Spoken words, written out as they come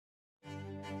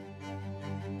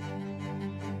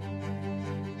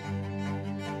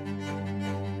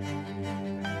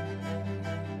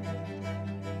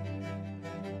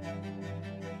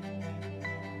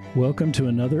Welcome to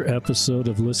another episode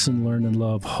of Listen, Learn, and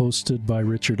Love, hosted by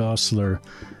Richard Ostler.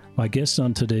 My guest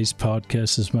on today's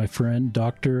podcast is my friend,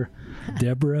 Dr.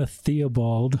 Deborah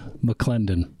Theobald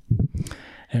McClendon.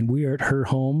 And we are at her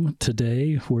home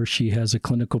today where she has a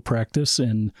clinical practice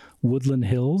in Woodland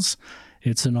Hills.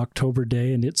 It's an October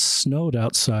day and it's snowed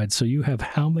outside. So you have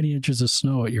how many inches of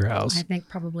snow at your house? I think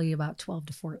probably about 12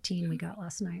 to 14 we got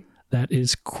last night. That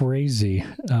is crazy.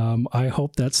 I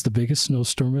hope that's the biggest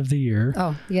snowstorm of the year.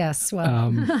 Oh, yes.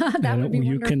 Well, that would be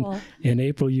wonderful. In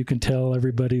April, you can tell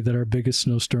everybody that our biggest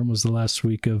snowstorm was the last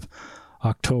week of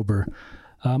October.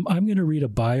 I'm going to read a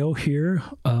bio here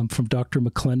from Dr.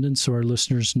 McClendon so our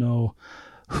listeners know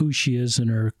who she is and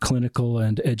her clinical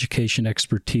and education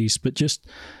expertise. But just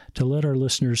to let our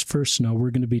listeners first know,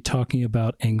 we're going to be talking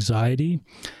about anxiety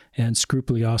and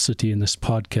scrupulosity in this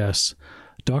podcast.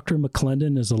 Dr.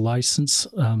 McClendon is a licensed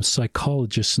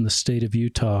psychologist in the state of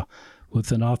Utah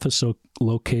with an office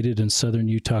located in southern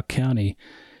Utah County.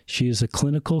 She is a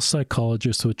clinical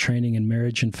psychologist with training in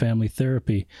marriage and family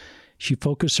therapy. She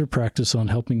focused her practice on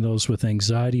helping those with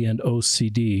anxiety and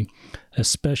OCD,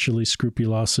 especially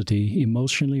scrupulosity,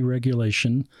 emotional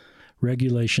regulation,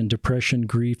 depression,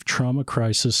 grief, trauma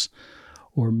crisis,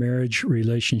 or marriage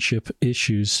relationship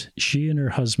issues. She and her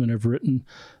husband have written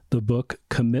the book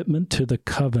Commitment to the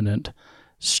Covenant,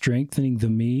 Strengthening the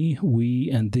Me, We,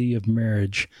 and Thee of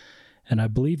Marriage. And I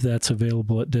believe that's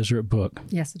available at Deseret Book.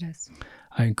 Yes, it is.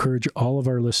 I encourage all of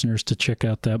our listeners to check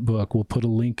out that book. We'll put a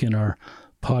link in our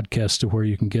podcast to where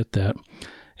you can get that.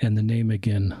 And the name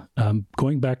again.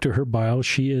 Going back to her bio,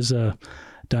 she is a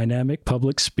dynamic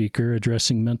public speaker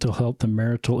addressing mental health and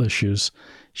marital issues.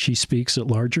 She speaks at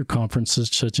larger conferences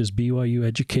such as BYU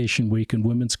Education Week and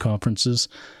women's conferences,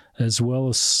 as well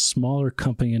as smaller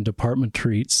company and department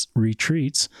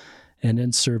retreats, and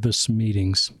in-service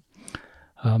meetings.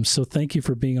 So thank you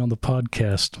for being on the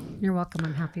podcast. You're welcome.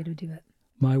 I'm happy to do it.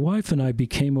 My wife and I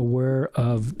became aware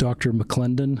of Dr.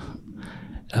 McClendon,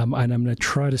 and I'm going to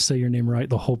try to say your name right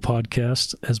the whole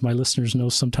podcast. As my listeners know,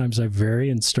 sometimes I vary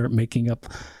and start making up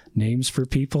names for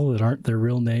people that aren't their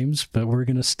real names, but we're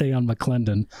going to stay on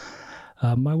McClendon.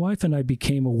 My wife and I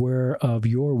became aware of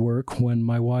your work when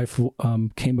my wife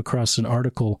came across an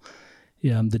article,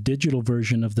 the digital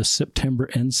version of the September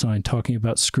Ensign, talking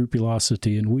about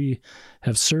scrupulosity. And we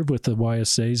have served with the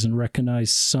YSAs and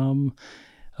recognized some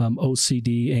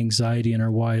OCD, anxiety in our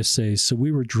YSAs. So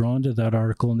we were drawn to that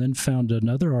article and then found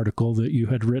another article that you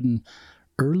had written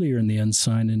earlier in the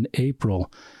Ensign in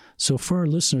April. So for our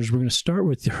listeners, we're going to start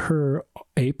with her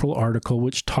April article,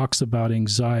 which talks about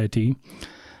anxiety.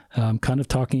 Kind of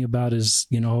talking about is,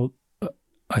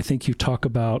 I think you talk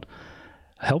about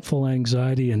helpful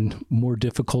anxiety and more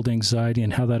difficult anxiety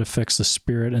and how that affects the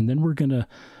spirit. And then we're going to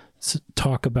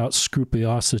talk about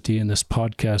scrupulosity in this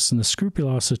podcast. And the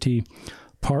scrupulosity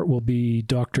part will be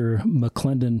Dr.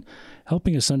 McClendon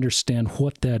helping us understand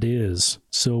what that is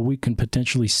so we can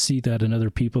potentially see that in other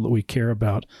people that we care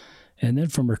about. And then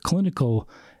from her clinical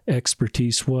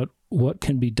expertise, what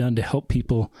can be done to help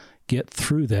people get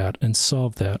through that and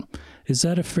solve that. Is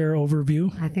that a fair overview?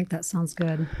 I think that sounds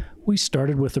good. We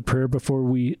started with a prayer before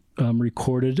we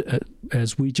recorded,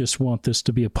 as we just want this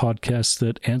to be a podcast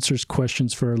that answers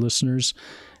questions for our listeners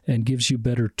and gives you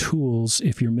better tools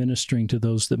if you're ministering to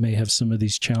those that may have some of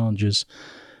these challenges.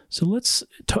 So let's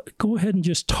go ahead and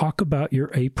just talk about your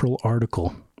April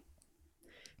article.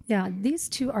 Yeah, these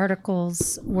two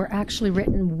articles were actually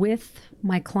written with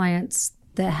my clients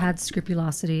that had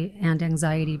scrupulosity and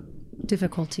anxiety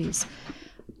difficulties.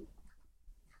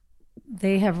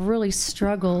 They have really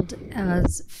struggled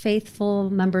as faithful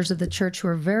members of the church who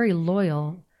are very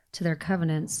loyal to their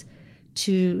covenants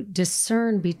to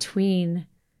discern between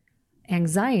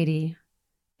anxiety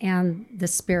and the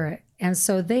spirit. And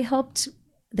so they helped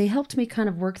me kind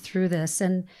of work through this.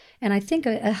 And I think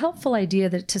a helpful idea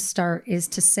to start is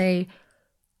to say,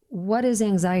 what is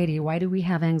anxiety? Why do we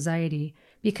have anxiety?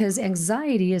 Because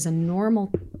anxiety is a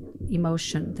normal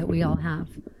emotion that we all have.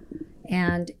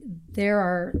 And there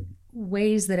are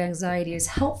ways that anxiety is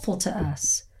helpful to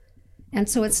us. And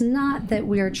so it's not that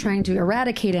we are trying to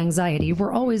eradicate anxiety.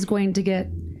 We're always going to get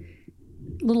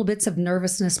little bits of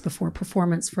nervousness before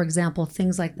performance, for example,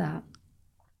 things like that.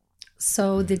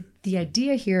 So the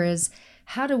idea here is,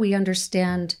 how do we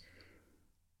understand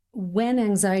when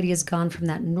anxiety has gone from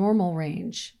that normal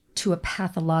range to a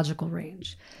pathological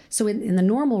range? So in the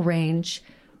normal range,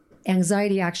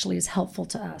 anxiety actually is helpful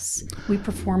to us. We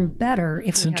perform better if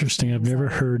it's interesting. I've never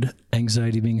heard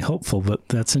anxiety being helpful, but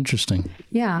that's interesting.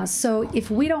 Yeah. So if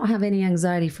we don't have any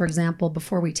anxiety, for example,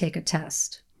 before we take a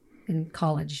test in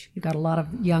college, you've got a lot of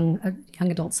young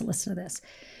adults that listen to this.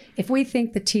 If we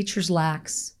think the teacher's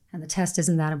lax and the test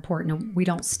isn't that important. And we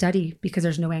don't study because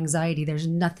there's no anxiety. There's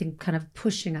nothing kind of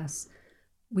pushing us.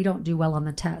 We don't do well on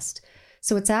the test.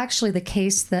 So it's actually the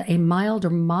case that a mild or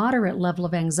moderate level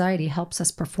of anxiety helps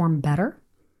us perform better,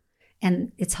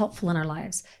 and it's helpful in our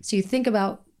lives. So you think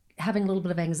about having a little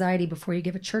bit of anxiety before you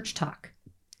give a church talk.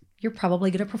 You're probably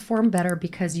going to perform better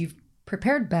because you've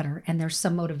prepared better and there's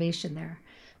some motivation there.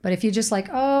 But if you just like,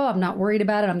 oh, I'm not worried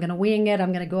about it, I'm going to wing it,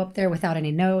 I'm going to go up there without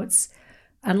any notes,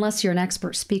 unless you're an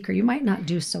expert speaker, you might not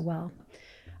do so well.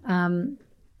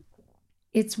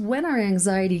 It's when our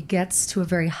anxiety gets to a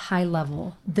very high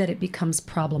level that it becomes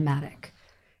problematic.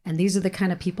 And these are the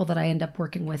kind of people that I end up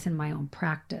working with in my own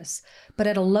practice. But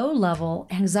at a low level,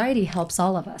 anxiety helps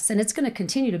all of us, and it's going to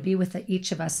continue to be with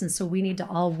each of us. And so we need to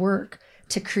all work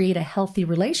to create a healthy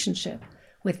relationship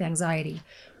with anxiety.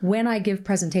 When I give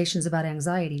presentations about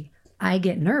anxiety, I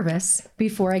get nervous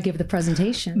before I give the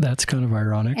presentation. That's kind of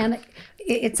ironic. And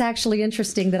it's actually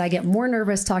interesting that I get more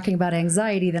nervous talking about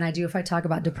anxiety than I do if I talk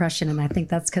about depression. And I think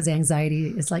that's because anxiety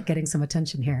is like getting some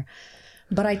attention here.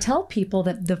 But I tell people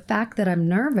that the fact that I'm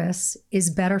nervous is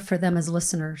better for them as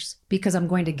listeners because I'm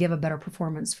going to give a better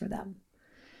performance for them.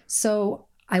 So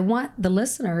I want the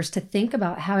listeners to think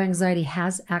about how anxiety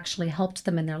has actually helped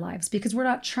them in their lives, because we're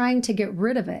not trying to get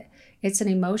rid of it. It's an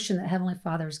emotion that Heavenly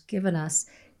Father's given us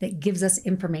that gives us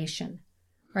information,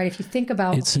 right? If you think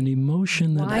about it's an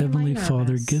emotion that Heavenly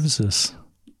Father gives us.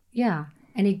 Yeah.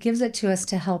 And he gives it to us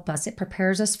to help us. It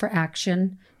prepares us for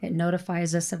action. It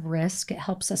notifies us of risk. It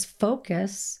helps us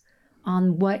focus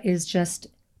on what is just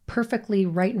perfectly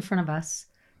right in front of us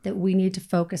that we need to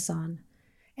focus on.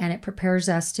 And it prepares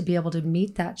us to be able to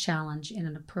meet that challenge in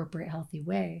an appropriate, healthy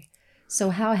way. So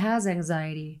how has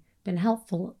anxiety been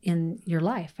helpful in your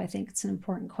life? I think it's an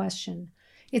important question.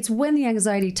 It's when the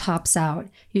anxiety tops out,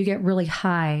 you get really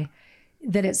high,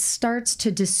 that it starts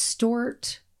to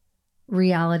distort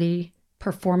reality.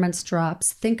 Performance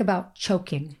drops. Think about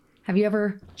choking. Have you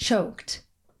ever choked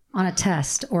on a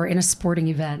test or in a sporting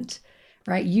event,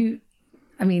 right?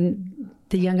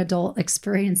 The young adult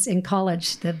experience in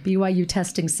college, the BYU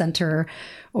testing center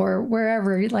or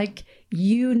wherever, like,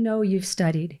 you've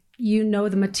studied,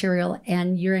 the material,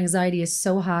 and your anxiety is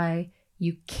so high,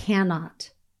 you cannot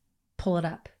pull it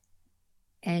up,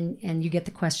 and you get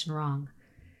the question wrong,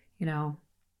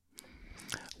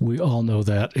 We all know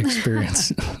that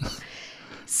experience.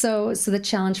 So the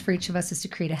challenge for each of us is to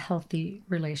create a healthy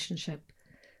relationship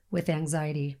with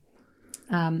anxiety.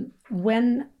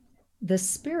 When the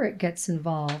spirit gets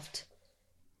involved,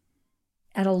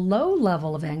 at a low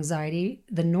level of anxiety,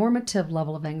 the normative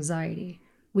level of anxiety,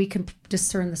 we can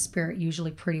discern the spirit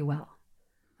usually pretty well,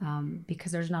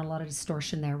 because there's not a lot of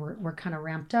distortion there. We're kind of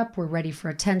ramped up. We're ready for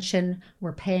attention.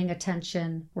 We're paying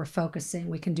attention. We're focusing.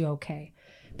 We can do okay.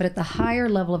 But at the higher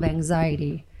level of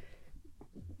anxiety,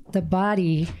 the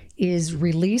body is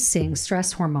releasing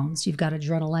stress hormones. You've got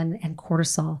adrenaline and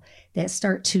cortisol that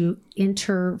start to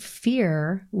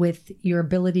interfere with your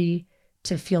ability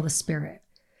to feel the spirit.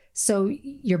 So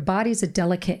your body's a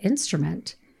delicate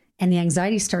instrument, and the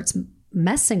anxiety starts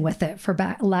messing with it, for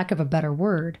lack of a better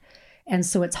word. And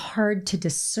so it's hard to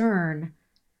discern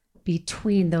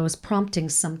between those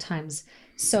promptings sometimes.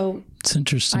 So it's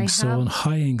interesting. So in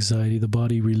high anxiety, the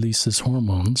body releases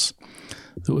hormones.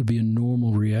 That would be a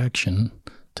normal reaction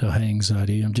to high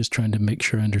anxiety. I'm just trying to make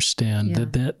sure I understand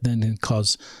that then can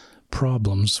cause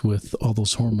problems with all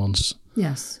those hormones.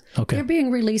 Yes. Okay. They're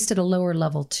being released at a lower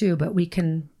level too, but we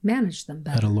can manage them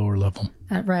better. At a lower level.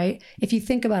 Right? If you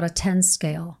think about a 10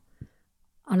 scale,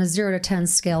 on a 0 to 10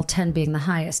 scale, 10 being the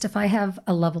highest, if I have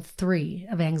a level 3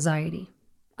 of anxiety,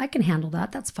 I can handle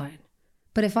that. That's fine.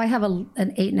 But if I have an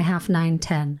 8.5, 9,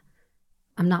 10,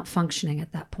 I'm not functioning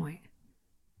at that point.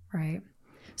 Right?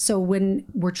 So when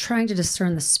we're trying to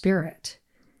discern the spirit,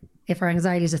 if our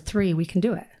anxiety is a 3, we can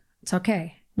do it. It's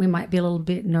okay. We might be a little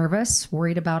bit nervous,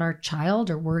 worried about our child,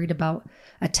 or worried about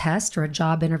a test or a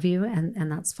job interview,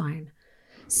 and that's fine.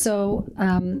 So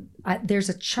there's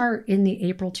a chart in the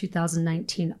April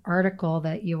 2019 article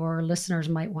that your listeners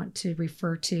might want to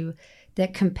refer to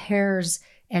that compares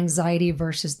anxiety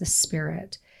versus the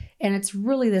spirit. And it's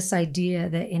really this idea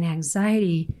that in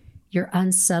anxiety, you're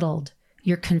unsettled,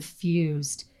 you're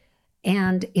confused,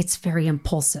 and it's very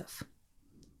impulsive.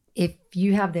 If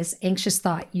you have this anxious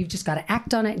thought, you've just got to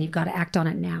act on it, and you've got to act on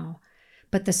it now.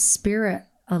 But the spirit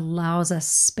allows us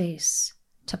space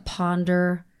to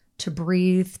ponder, to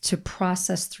breathe, to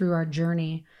process through our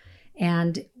journey.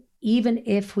 And even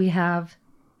if we have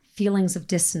feelings of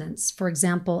dissonance, for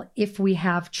example, if we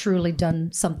have truly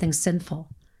done something sinful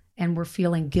and we're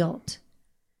feeling guilt,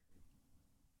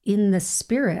 in the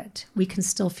spirit, we can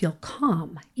still feel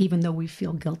calm, even though we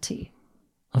feel guilty.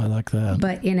 I like that.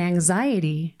 But in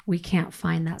anxiety, we can't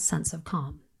find that sense of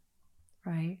calm,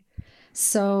 right?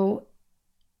 So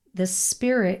the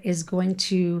spirit is going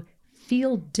to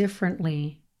feel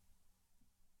differently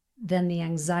than the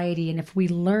anxiety. And if we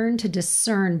learn to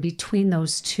discern between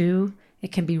those two,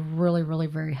 it can be really, really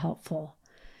very helpful.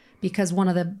 Because one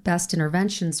of the best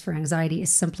interventions for anxiety is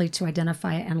simply to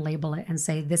identify it and label it and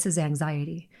say, this is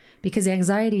anxiety. Because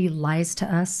anxiety lies to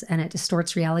us and it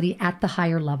distorts reality at the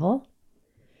higher level.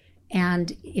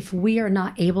 And if we are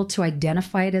not able to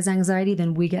identify it as anxiety,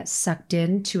 then we get sucked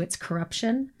into its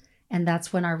corruption. And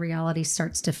that's when our reality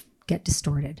starts to get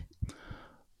distorted.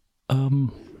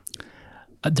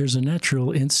 There's a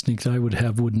natural instinct I would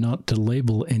have would not to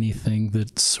label anything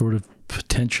that sort of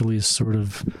potentially is sort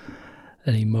of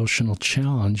an emotional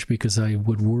challenge, because I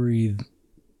would worry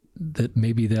that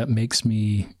maybe that makes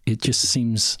me, it just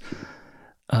seems,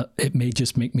 it may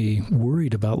just make me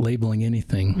worried about labeling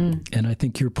anything. And I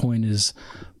think your point is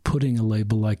putting a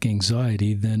label like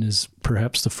anxiety then is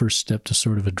perhaps the first step to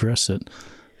sort of address it,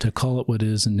 to call it what it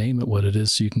is and name it what it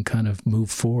is so you can kind of move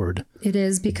forward. It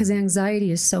is, because anxiety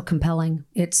is so compelling.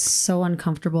 It's so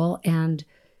uncomfortable and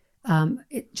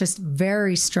it just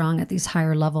very strong at these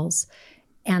higher levels.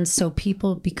 And so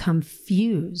people become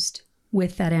fused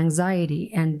with that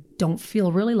anxiety and don't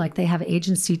feel really like they have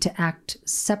agency to act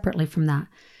separately from that.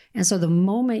 And so the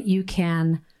moment you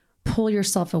can pull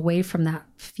yourself away from that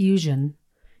fusion,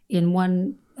 in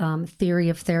one theory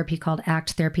of therapy called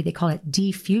ACT therapy, they call it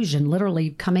defusion,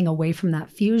 literally coming away from that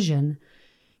fusion,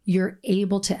 you're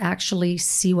able to actually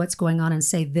see what's going on and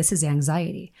say, this is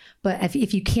anxiety. But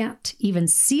if you can't even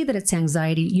see that it's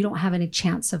anxiety, you don't have any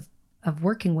chance of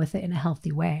working with it in a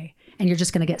healthy way. And you're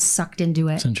just going to get sucked into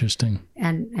it. It's interesting.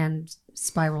 And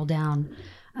spiral down.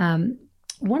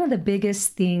 One of the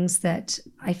biggest things that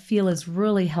I feel is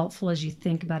really helpful as you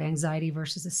think about anxiety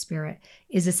versus the spirit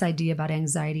is this idea about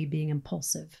anxiety being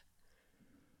impulsive.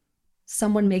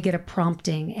 Someone may get a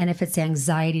prompting, and if it's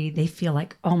anxiety, they feel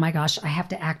like, oh my gosh, I have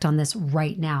to act on this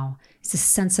right now. It's a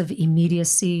sense of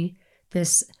immediacy,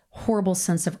 this horrible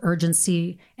sense of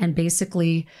urgency. And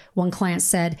basically, one client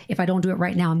said, if I don't do it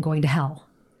right now, I'm going to hell.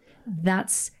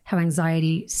 That's how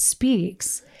anxiety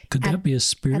speaks. Could that be a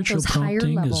spiritual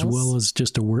prompting as well as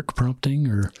just a work prompting?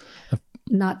 Or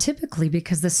not typically,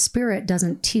 because the spirit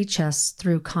doesn't teach us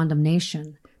through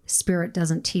condemnation. The spirit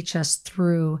doesn't teach us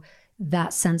through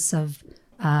that sense of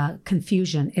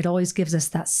confusion. It always gives us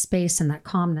that space and that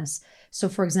calmness. So,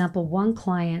 for example, one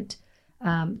client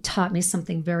taught me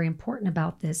something very important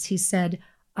about this. He said,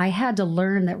 I had to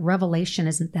learn that revelation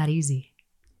isn't that easy.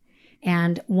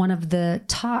 And one of the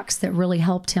talks that really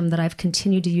helped him that I've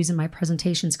continued to use in my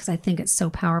presentations, because I think it's so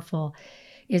powerful,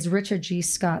 is Richard G.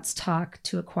 Scott's talk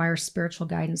to acquire spiritual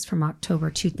guidance from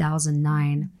October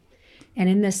 2009. And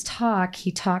in this talk,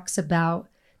 he talks about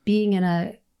being in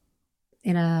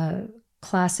a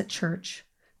class at church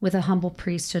with a humble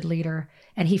priesthood leader,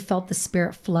 and he felt the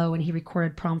spirit flow and he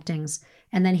recorded promptings.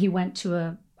 And then he went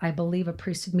to I believe a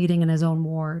priesthood meeting in his own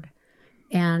ward.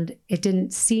 And it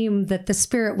didn't seem that the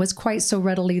spirit was quite so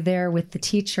readily there with the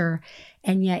teacher.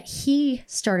 And yet he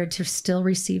started to still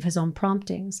receive his own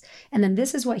promptings. And then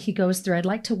this is what he goes through. I'd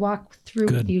like to walk through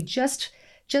with you just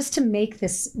to make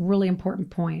this really important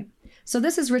point. So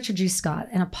this is Richard G. Scott,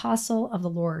 an apostle of the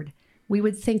Lord. We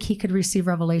would think he could receive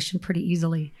revelation pretty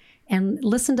easily. And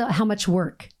listen to how much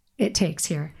work it takes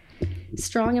here.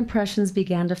 Strong impressions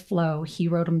began to flow. He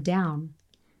wrote them down.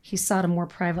 He sought a more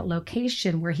private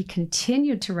location where he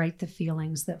continued to write the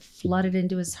feelings that flooded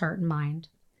into his heart and mind.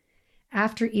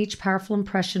 After each powerful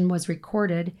impression was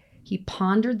recorded, he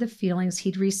pondered the feelings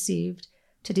he'd received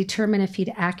to determine if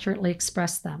he'd accurately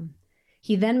expressed them.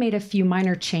 He then made a few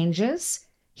minor changes.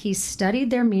 He studied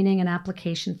their meaning and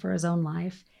application for his own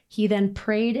life. He then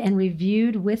prayed and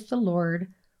reviewed with the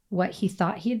Lord what he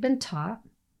thought he had been taught.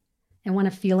 And when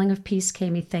a feeling of peace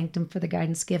came, he thanked him for the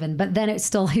guidance given. But then he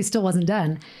still wasn't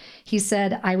done. He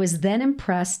said, I was then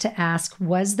impressed to ask,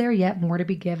 was there yet more to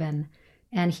be given?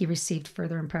 And he received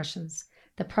further impressions.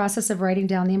 The process of writing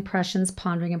down the impressions,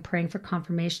 pondering and praying for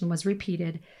confirmation was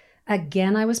repeated.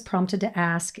 Again, I was prompted to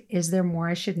ask, is there more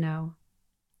I should know?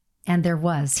 And there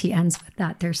was. He ends with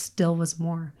that. There still was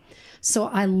more. So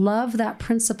I love that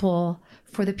principle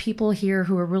for the people here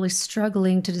who are really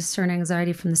struggling to discern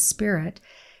anxiety from the spirit.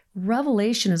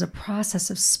 Revelation is a process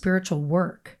of spiritual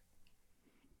work.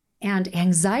 And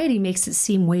anxiety makes it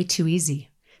seem way too easy,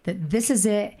 that this is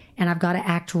it, and I've got to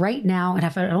act right now. And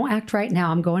if I don't act right now,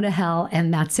 I'm going to hell,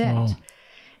 and that's it. Wow.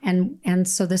 And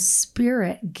so the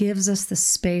spirit gives us the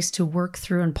space to work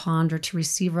through and ponder, to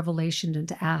receive revelation and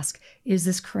to ask, is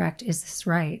this correct? Is this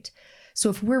right? So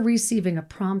if we're receiving a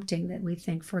prompting that we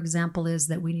think, for example, is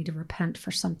that we need to repent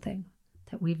for something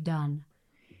that we've done,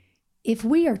 if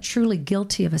we are truly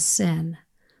guilty of a sin,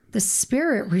 the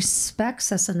Spirit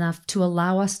respects us enough to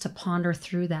allow us to ponder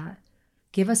through that.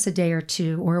 Give us a day or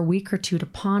two or a week or two to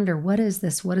ponder, what is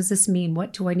this? What does this mean?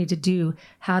 What do I need to do?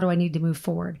 How do I need to move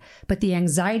forward? But the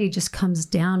anxiety just comes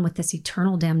down with this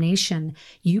eternal damnation.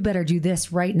 You better do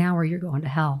this right now or you're going to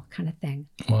hell kind of thing.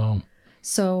 Wow.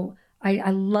 So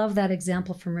I love that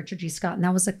example from Richard G. Scott. And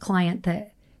that was a client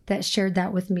that shared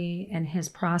that with me and his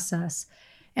process.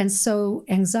 And so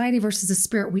anxiety versus the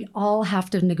Spirit, we all have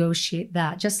to negotiate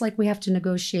that, just like we have to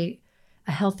negotiate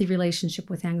a healthy relationship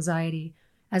with anxiety.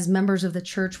 As members of the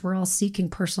church, we're all seeking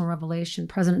personal revelation.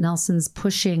 President Nelson's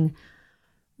pushing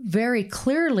very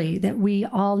clearly that we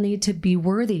all need to be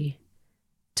worthy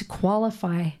to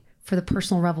qualify for the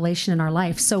personal revelation in our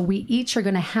life. So we each are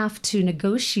going to have to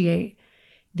negotiate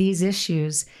these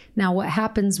issues. Now, what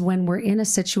happens when we're in a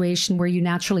situation where you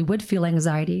naturally would feel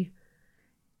anxiety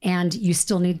and you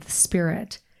still need the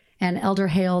Spirit? And Elder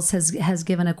Hales has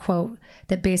given a quote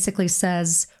that basically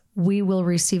says, we will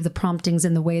receive the promptings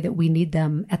in the way that we need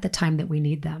them at the time that we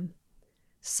need them.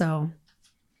 So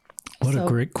what a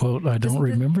great quote. I don't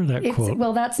remember that quote.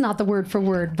 Well, that's not the word for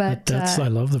word, but I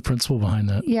love the principle behind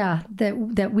that. Yeah,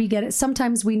 that we get it.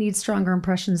 Sometimes we need stronger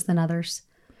impressions than others.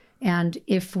 And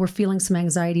if we're feeling some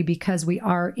anxiety because we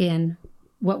are in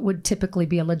what would typically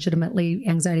be a legitimately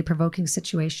anxiety-provoking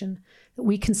situation, that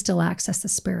we can still access the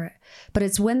Spirit. But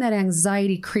it's when that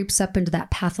anxiety creeps up into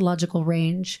that pathological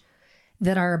range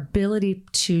that our ability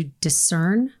to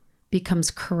discern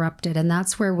becomes corrupted. And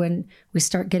that's where when we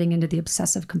start getting into the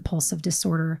obsessive compulsive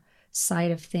disorder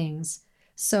side of things.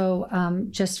 So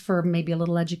just for maybe a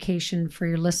little education for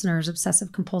your listeners,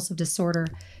 obsessive compulsive disorder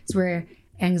is where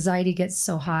anxiety gets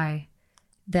so high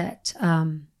that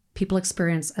people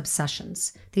experience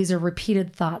obsessions. These are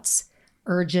repeated thoughts,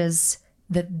 urges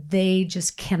that they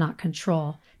just cannot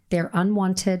control. They're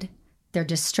unwanted, they're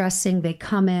distressing, they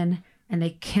come in, and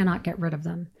they cannot get rid of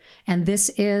them. And this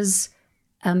is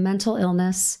a mental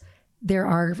illness. There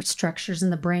are structures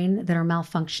in the brain that are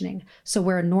malfunctioning. So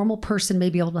where a normal person may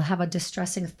be able to have a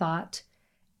distressing thought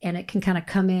and it can kind of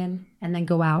come in and then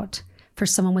go out. For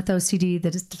someone with OCD,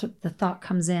 the thought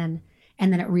comes in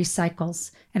and then it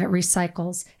recycles and it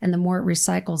recycles. And the more it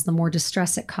recycles, the more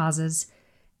distress it causes.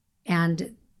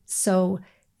 And so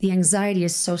the anxiety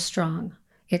is so strong.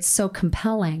 It's so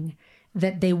compelling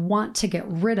that they want to get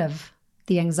rid of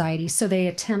the anxiety. So they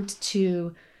attempt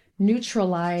to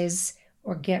neutralize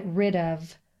or get rid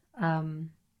of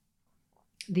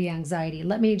the anxiety.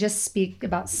 Let me just speak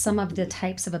about some of the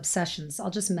types of obsessions.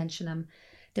 I'll just mention them.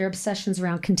 There are obsessions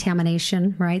around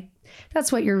contamination, right?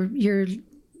 That's what your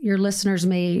listeners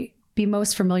may be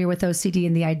most familiar with OCD,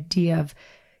 and the idea of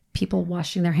people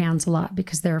washing their hands a lot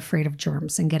because they're afraid of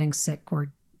germs and getting sick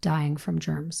or dying from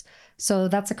germs. So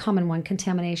that's a common one,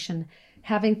 contamination.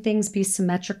 Having things be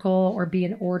symmetrical or be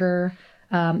in order,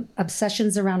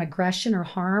 obsessions around aggression or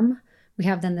harm. We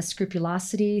have then the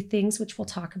scrupulosity things, which we'll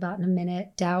talk about in a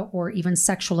minute. Doubt or even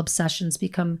sexual obsessions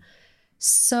become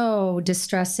so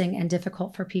distressing and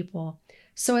difficult for people.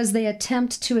 So as they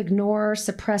attempt to ignore,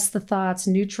 suppress the thoughts,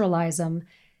 neutralize them,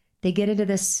 they get into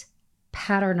this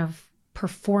pattern of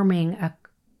performing a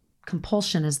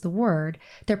compulsion is the word.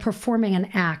 They're performing an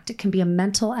act. It can be a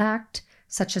mental act,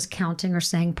 such as counting or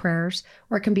saying prayers,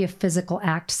 or it can be a physical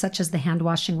act, such as the hand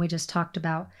washing we just talked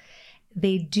about.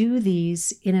 They do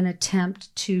these in an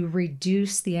attempt to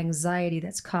reduce the anxiety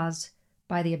that's caused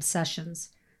by the obsessions.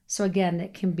 So again,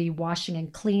 it can be washing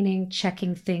and cleaning,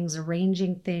 checking things,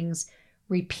 arranging things,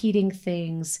 repeating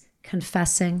things,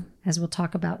 confessing, as we'll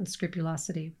talk about in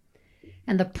scrupulosity.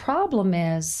 And the problem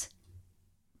is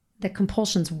that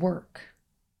compulsions work,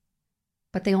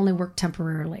 but they only work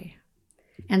temporarily.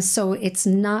 And so it's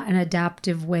not an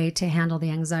adaptive way to handle the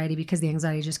anxiety because the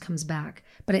anxiety just comes back.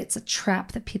 But it's a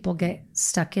trap that people get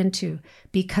stuck into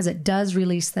because it does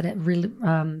release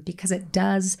that because it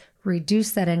does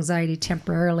reduce that anxiety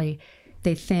temporarily.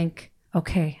 They think,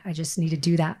 okay, I just need to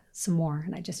do that some more,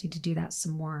 and I just need to do that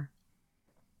some more.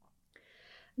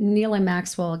 Neal A.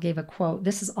 Maxwell gave a quote.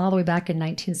 This is all the way back in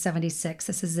 1976.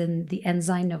 This is in the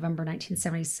Ensign, November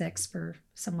 1976, for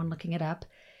someone looking it up.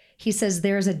 He says,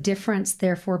 there's a difference,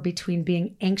 therefore, between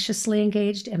being anxiously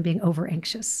engaged and being over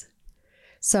anxious.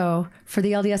 So for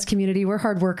the LDS community, we're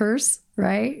hard workers,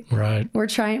 right? Right. We're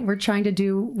trying to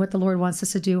do what the Lord wants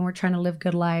us to do, and we're trying to live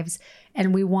good lives.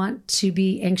 And we want to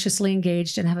be anxiously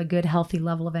engaged and have a good, healthy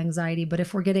level of anxiety. But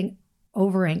if we're getting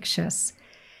over anxious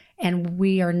and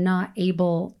we are not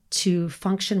able to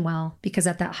function well, because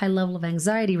at that high level of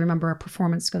anxiety, remember, our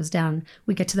performance goes down.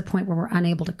 We get to the point where we're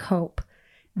unable to cope.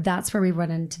 That's where we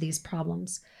run into these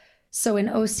problems. So in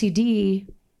OCD,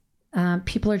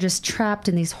 people are just trapped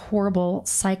in these horrible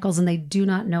cycles and they do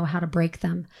not know how to break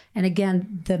them. And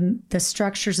again, the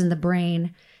structures in the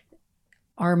brain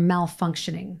are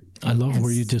malfunctioning. I love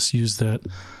where you just used that.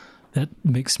 That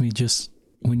makes me just,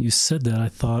 when you said that, I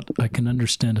thought I can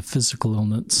understand a physical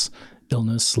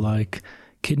illness like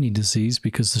kidney disease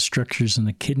because the structures in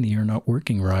the kidney are not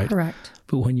working right. Correct.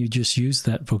 But when you just used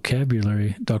that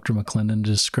vocabulary, Dr. McClendon, to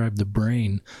describe the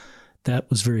brain, that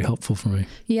was very helpful for me.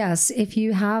 Yes. If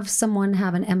you have someone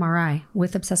have an MRI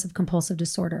with obsessive compulsive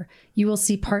disorder, you will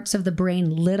see parts of the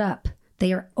brain lit up.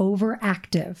 They are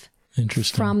overactive.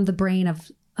 Interesting. From the brain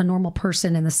of a normal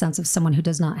person, in the sense of someone who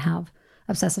does not have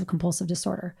obsessive compulsive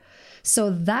disorder. So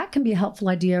that can be a helpful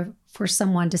idea for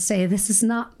someone to say, this is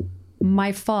not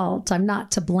my fault. I'm not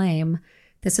to blame.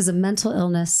 This is a mental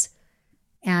illness.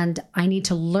 And I need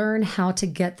to learn how to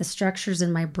get the structures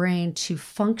in my brain to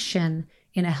function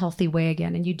in a healthy way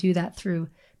again. And you do that through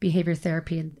behavior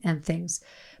therapy and things.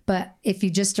 But if you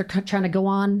just are trying to go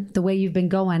on the way you've been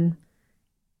going,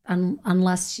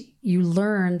 unless you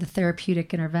learn the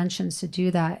therapeutic interventions to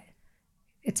do that,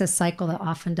 it's a cycle that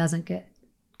often doesn't get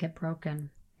broken.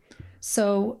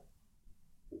 So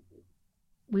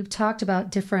we've talked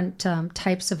about different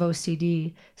types of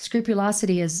OCD.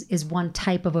 Scrupulosity is one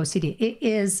type of OCD. It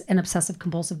is an obsessive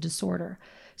compulsive disorder.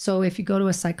 So if you go to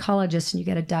a psychologist and you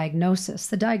get a diagnosis,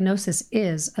 the diagnosis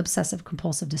is obsessive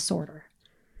compulsive disorder.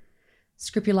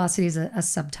 Scrupulosity is a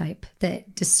subtype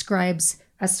that describes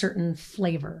a certain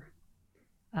flavor,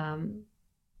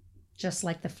 just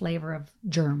like the flavor of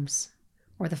germs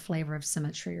or the flavor of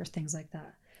symmetry or things like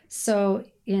that. So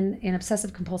in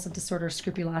obsessive compulsive disorder,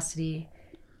 scrupulosity,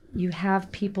 you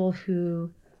have people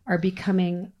who are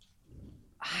becoming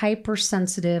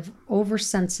hypersensitive,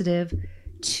 oversensitive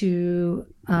to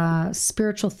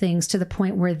spiritual things, to the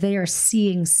point where they are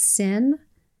seeing sin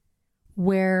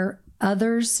where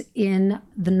others in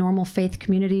the normal faith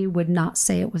community would not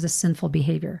say it was a sinful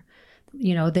behavior.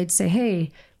 You know, they'd say,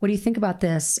 hey, what do you think about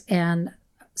this? And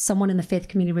someone in the faith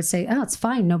community would say, oh, it's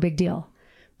fine, no big deal.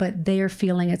 But they are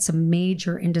feeling it's a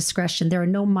major indiscretion. There are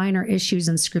no minor issues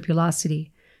in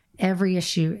scrupulosity. Every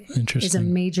issue is a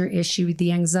major issue.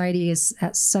 The anxiety is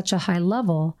at such a high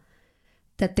level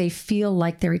that they feel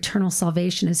like their eternal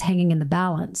salvation is hanging in the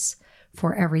balance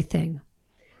for everything.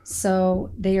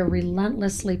 So they are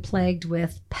relentlessly plagued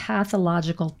with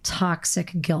pathological,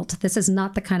 toxic guilt. This is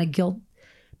not the kind of guilt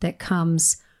that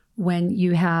comes when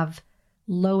you have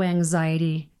low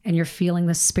anxiety and you're feeling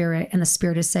the Spirit, and the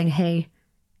Spirit is saying, hey,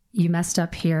 you messed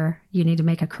up here. You need to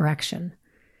make a correction.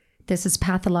 This is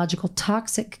pathological,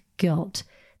 toxic guilt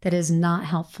that is not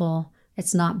helpful.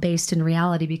 It's not based in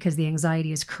reality, because the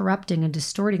anxiety is corrupting and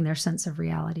distorting their sense of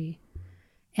reality.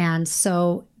 And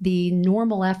so the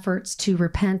normal efforts to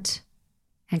repent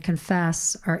and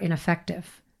confess are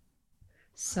ineffective.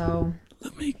 So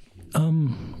let me,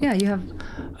 yeah, you have.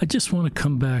 I just want to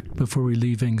come back before we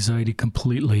leave anxiety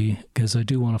completely, because I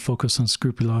do want to focus on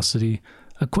scrupulosity.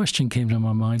 A question came to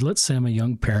my mind. Let's say I'm a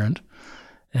young parent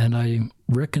and I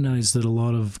recognize that a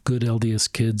lot of good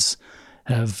LDS kids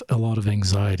have a lot of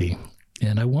anxiety,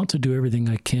 and I want to do everything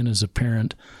I can as a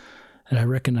parent, and I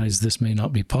recognize this may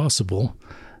not be possible,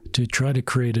 to try to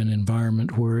create an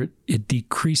environment where it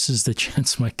decreases the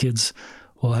chance my kids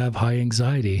will have high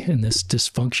anxiety and this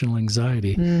dysfunctional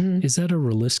anxiety. Mm-hmm. Is that a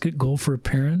realistic goal for a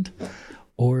parent,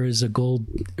 or is a goal,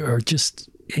 or just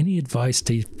any advice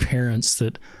to parents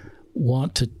that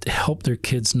want to help their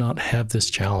kids not have this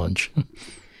challenge?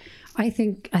 I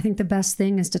think the best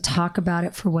thing is to talk about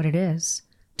it for what it is.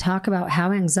 Talk about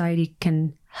how anxiety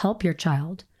can help your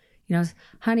child. You know,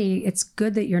 honey, it's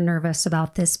good that you're nervous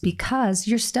about this because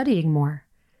you're studying more.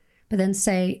 But then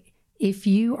say, if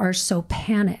you are so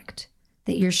panicked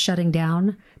that you're shutting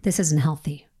down, this isn't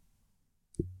healthy.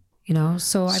 You know,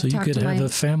 so I've talked to you could have a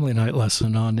family night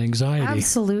lesson on anxiety.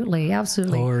 Absolutely,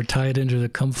 absolutely. Or tie it into the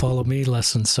Come Follow Me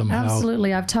lesson somehow.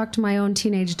 Absolutely. I've talked to my own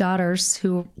teenage daughters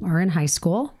who are in high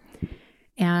school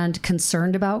and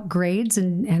concerned about grades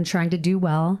and trying to do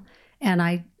well. And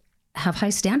I have high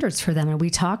standards for them. And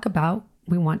we talk about,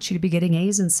 we want you to be getting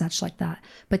A's and such like that.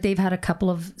 But they've had a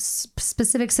couple of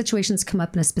specific situations come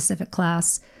up in a specific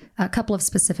class, a couple of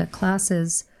specific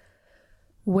classes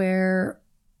where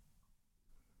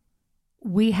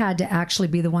we had to actually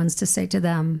be the ones to say to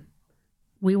them,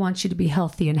 we want you to be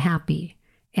healthy and happy.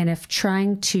 And if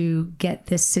trying to get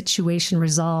this situation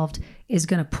resolved is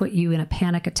going to put you in a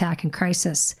panic attack and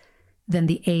crisis, then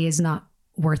the A is not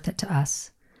worth it to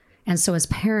us. And so as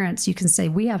parents, you can say,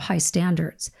 we have high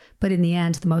standards, but in the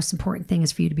end, the most important thing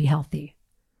is for you to be healthy.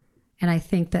 And I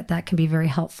think that that can be very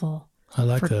helpful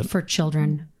for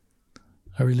children.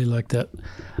 I really like that.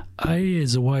 I,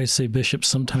 as a YSA bishop,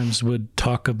 sometimes would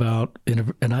talk about,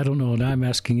 and I don't know, and I'm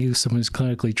asking you, someone who's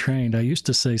clinically trained, I used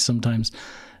to say sometimes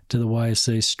to the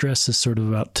YSA, stress is sort of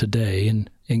about today and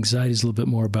anxiety is a little bit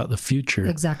more about the future.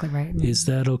 Exactly right. Is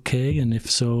that okay? And if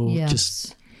so,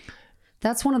 yes.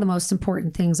 That's one of the most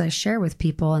important things I share with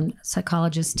people, and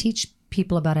psychologists teach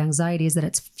people about anxiety, is that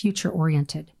it's future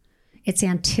oriented. It's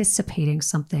anticipating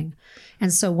something.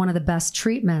 And so one of the best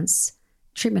treatment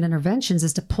interventions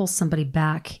is to pull somebody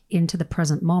back into the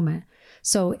present moment.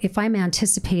 So if I'm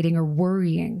anticipating or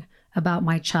worrying about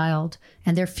my child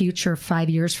and their future 5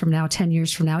 years from now, 10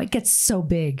 years from now, it gets so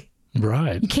big.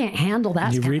 Right. You can't handle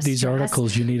that. You read these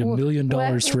articles, you need $1 million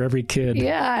for every kid.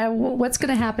 Yeah. What's going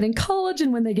to happen in college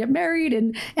and when they get married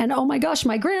and oh my gosh,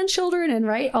 my grandchildren. And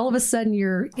right, all of a sudden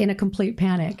you're in a complete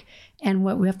panic. And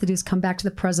what we have to do is come back to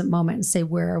the present moment and say,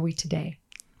 where are we today?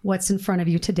 What's in front of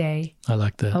you today? I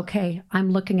like that. Okay,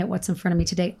 I'm looking at what's in front of me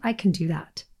today. I can do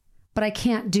that. But I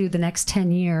can't do the next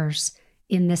 10 years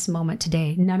in this moment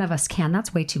today. None of us can.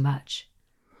 That's way too much.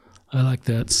 I like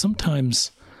that.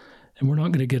 Sometimes, and we're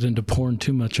not going to get into porn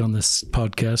too much on this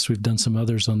podcast. We've done some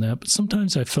others on that. But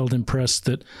sometimes I felt impressed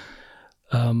that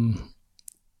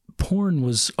porn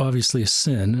was obviously a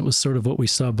sin. It was sort of what we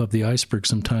saw above the iceberg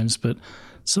sometimes. But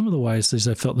some of the YSAs,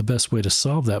 I felt the best way to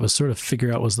solve that was sort of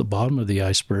figure out what's the bottom of the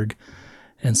iceberg.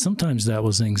 And sometimes that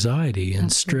was anxiety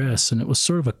and stress. And it was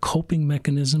sort of a coping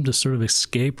mechanism to sort of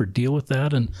escape or deal with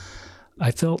that. And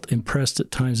I felt impressed at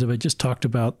times if I just talked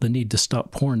about the need to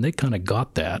stop porn, they kind of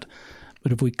got that.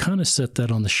 But if we kind of set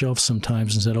that on the shelf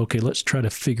sometimes and said, okay, let's try to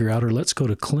figure out, or let's go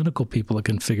to clinical people that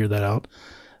can figure that out,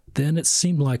 then it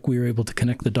seemed like we were able to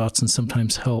connect the dots and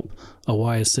sometimes help a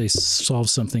YSA solve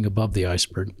something above the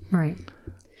iceberg. Right.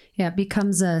 Yeah, it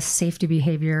becomes a safety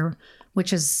behavior,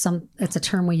 which is it's a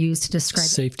term we use to describe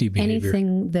safety behavior.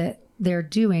 Anything that they're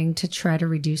doing to try to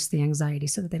reduce the anxiety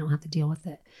so that they don't have to deal with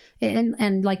it.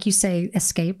 And like you say,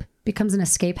 escape becomes an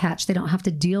escape hatch. They don't have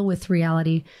to deal with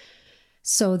reality.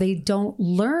 So they don't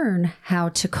learn how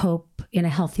to cope in a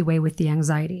healthy way with the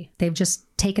anxiety. They've just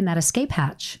taken that escape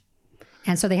hatch.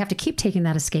 And so they have to keep taking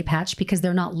that escape hatch because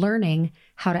they're not learning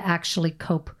how to actually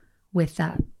cope with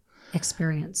that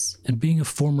experience. And being a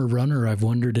former runner, I've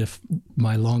wondered if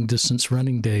my long distance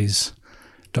running days,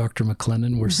 Dr.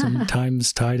 McClendon, were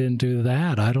sometimes tied into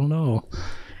that. I don't know.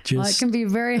 Well, it can be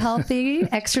very healthy.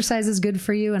 Exercise is good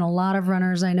for you. And a lot of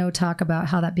runners I know talk about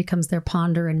how that becomes their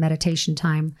ponder and meditation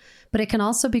time. But it can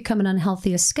also become an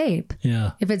unhealthy escape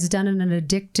if it's done in an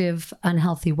addictive,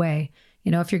 unhealthy way.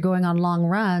 You know, if you're going on long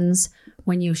runs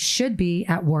when you should be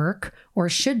at work or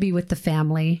should be with the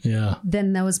family,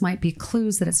 then those might be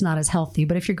clues that it's not as healthy.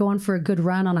 But if you're going for a good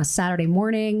run on a Saturday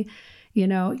morning, you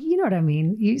know what I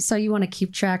mean? So you want to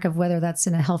keep track of whether that's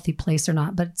in a healthy place or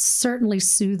not. But certainly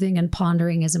soothing and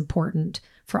pondering is important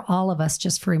for all of us,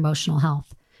 just for emotional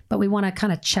health. But we want to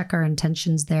kind of check our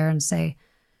intentions there and say,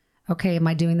 okay, am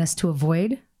I doing this to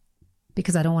avoid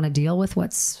because I don't want to deal with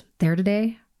what's there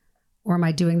today? Or am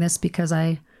I doing this because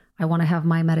I want to have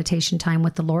my meditation time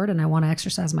with the Lord and I want to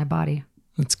exercise my body?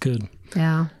 That's good.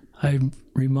 Yeah. I'm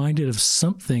reminded of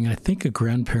something I think a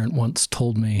grandparent once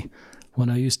told me when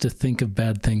I used to think of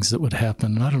bad things that would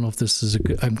happen. And I don't know if this is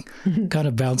I'm kind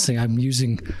of bouncing. I'm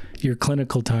using your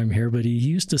clinical time here, but he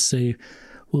used to say,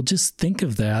 well, just think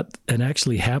of that and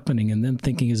actually happening and then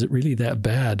thinking, is it really that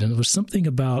bad? And it was something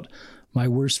about my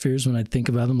worst fears when I think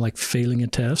about them, like failing a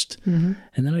test. Mm-hmm.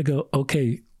 And then I go,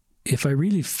 okay, if I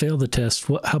really fail the test,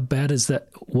 how bad is that?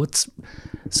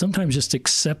 Sometimes just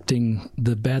accepting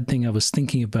the bad thing I was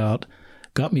thinking about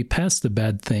got me past the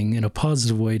bad thing in a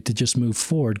positive way to just move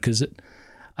forward, because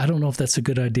I don't know if that's a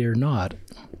good idea or not.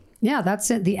 Yeah, that's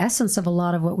it. The essence of a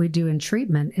lot of what we do in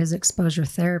treatment is exposure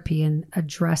therapy and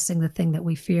addressing the thing that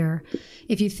we fear.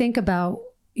 If you think about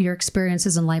your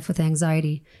experiences in life with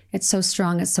anxiety, it's so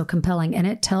strong, it's so compelling, and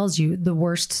it tells you the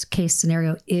worst case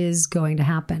scenario is going to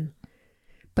happen.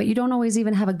 But you don't always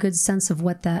even have a good sense of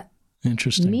what that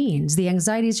means. The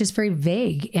anxiety is just very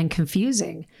vague and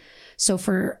confusing. So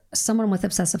for someone with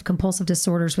obsessive compulsive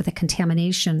disorders with a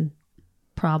contamination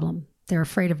problem, they're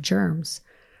afraid of germs,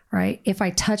 right? If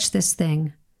I touch this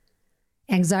thing,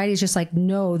 anxiety is just like,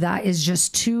 no, that is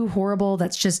just too horrible.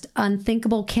 That's just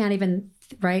unthinkable. Can't even,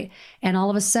 right? And all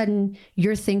of a sudden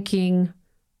you're thinking,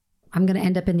 I'm going to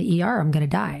end up in the ER. I'm going to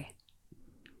die.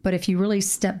 But if you really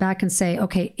step back and say,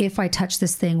 okay, if I touch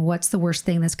this thing, what's the worst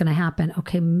thing that's going to happen?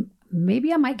 Okay,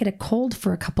 maybe I might get a cold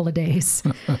for a couple of days.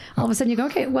 All of a sudden you go,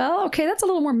 okay, that's a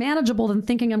little more manageable than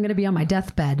thinking I'm going to be on my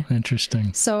deathbed.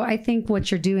 Interesting. So I think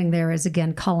what you're doing there is,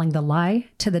 again, calling the lie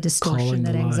to the distortion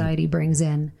that anxiety brings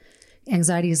in.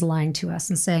 Anxiety is lying to us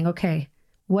and saying, okay,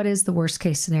 what is the worst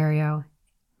case scenario?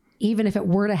 Even if it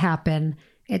were to happen,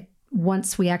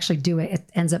 once we actually do it, it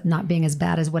ends up not being as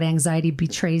bad as what anxiety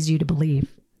betrays you to believe.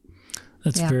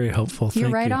 That's very helpful. Thank you.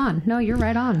 You're right on. No, you're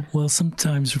right on. Well,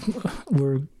 sometimes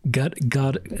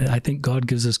I think God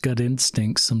gives us gut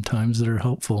instincts sometimes that are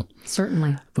helpful.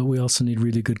 Certainly. But we also need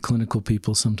really good clinical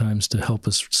people sometimes to help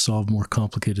us solve more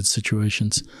complicated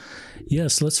situations.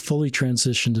 Yes, let's fully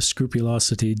transition to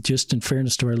scrupulosity. Just in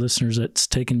fairness to our listeners, it's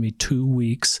taken me 2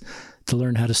 weeks to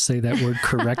learn how to say that word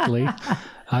correctly.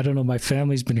 I don't know. My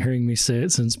family's been hearing me say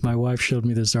it since my wife showed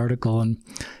me this article, and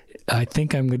I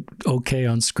think I'm okay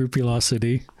on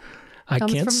scrupulosity. I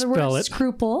can't spell it.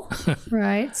 Scruple,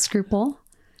 right? Scruple.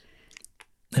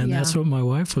 And that's what my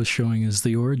wife was showing is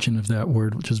the origin of that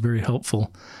word, which is very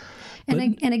helpful.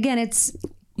 And again, it's...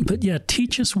 But yeah,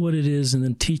 teach us what it is and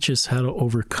then teach us how to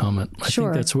overcome it. I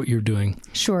think that's what you're doing.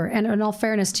 Sure. And in all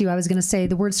fairness to you, I was going to say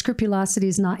the word scrupulosity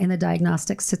is not in the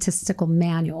Diagnostic Statistical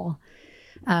Manual.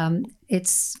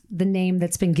 It's the name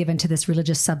that's been given to this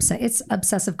religious subset. It's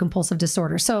obsessive compulsive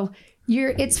disorder. So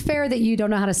it's fair that you don't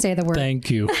know how to say the word.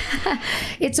 Thank you.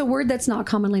 It's a word that's not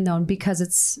commonly known because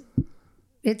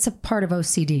it's a part of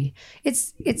OCD.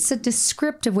 It's a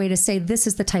descriptive way to say this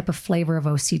is the type of flavor of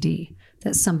OCD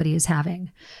that somebody is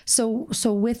having. So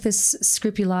with this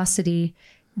scrupulosity,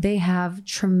 they have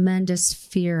tremendous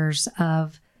fears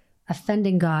of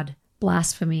offending God,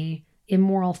 blasphemy,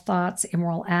 immoral thoughts,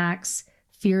 immoral acts,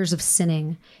 fears of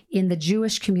sinning. In the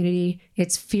Jewish community,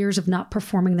 it's fears of not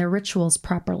performing their rituals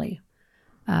properly.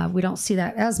 We don't see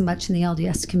that as much in the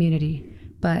LDS community,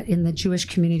 but in the Jewish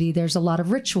community, there's a lot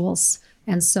of rituals.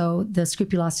 And so the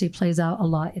scrupulosity plays out a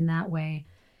lot in that way.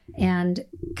 And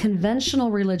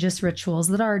conventional religious rituals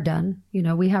that are done,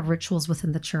 we have rituals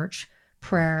within the church,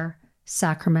 prayer,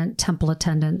 sacrament, temple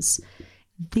attendance.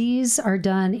 These are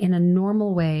done in a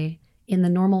normal way in the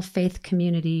normal faith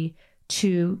community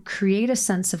to create a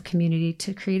sense of community,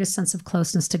 to create a sense of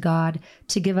closeness to God,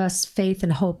 to give us faith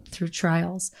and hope through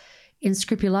trials. In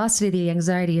scrupulosity, the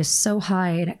anxiety is so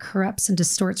high and it corrupts and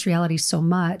distorts reality so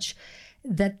much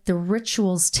that the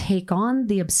rituals take on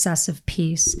the obsessive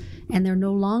piece, and they're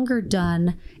no longer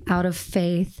done out of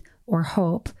faith or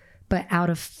hope, but out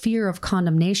of fear of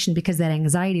condemnation, because that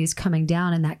anxiety is coming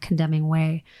down in that condemning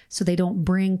way. So they don't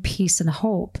bring peace and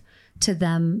hope to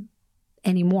them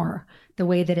anymore, the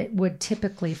way that it would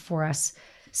typically for us.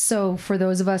 So for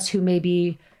those of us who may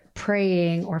be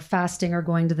praying or fasting or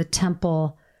going to the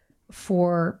temple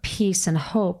for peace and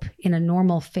hope in a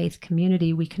normal faith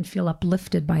community, we can feel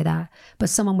uplifted by that. But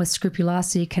someone with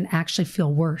scrupulosity can actually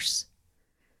feel worse.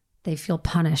 They feel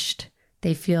punished.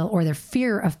 Or their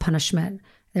fear of punishment,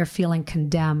 they're feeling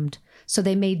condemned. So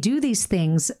they may do these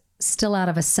things still out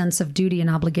of a sense of duty and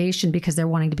obligation because they're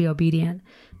wanting to be obedient,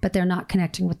 but they're not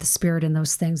connecting with the Spirit in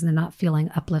those things, and they're not feeling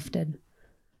uplifted.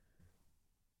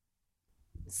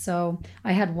 So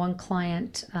I had one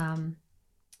client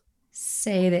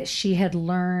say that she had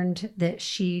learned that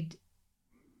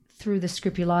through the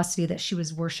scrupulosity, that she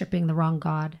was worshiping the wrong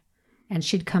God, and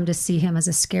she'd come to see him as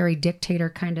a scary dictator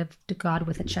kind of God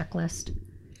with a checklist.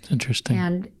 Interesting.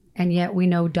 And yet we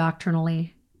know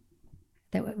doctrinally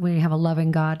that we have a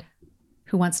loving God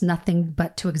who wants nothing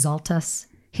but to exalt us.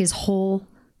 His whole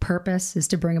purpose is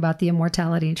to bring about the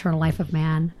immortality and eternal life of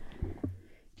man.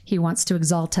 He wants to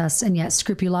exalt us, and yet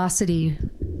scrupulosity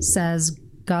says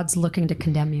God's looking to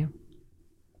condemn you.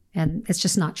 And it's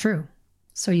just not true.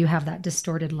 So you have that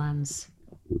distorted lens.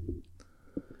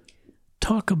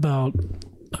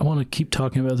 I want to keep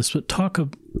talking about this, but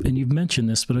and you've mentioned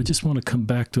this, but I just want to come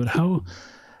back to it.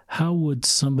 How would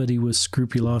somebody with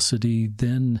scrupulosity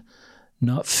then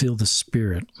not feel the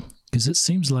Spirit? Because it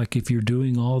seems like if you're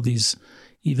doing all these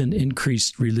even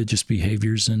increased religious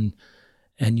behaviors and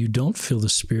you don't feel the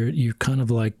Spirit, you're kind of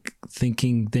like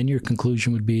thinking, then your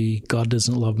conclusion would be God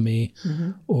doesn't love me,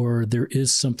 or there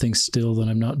is something still that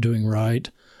I'm not doing right,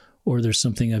 or there's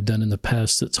something I've done in the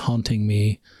past that's haunting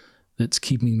me, that's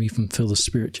keeping me from feel the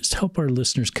Spirit. Just help our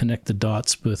listeners connect the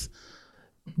dots with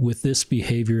this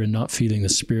behavior and not feeling the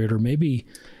Spirit, or maybe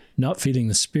not feeling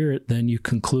the Spirit, then you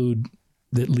conclude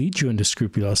that leads you into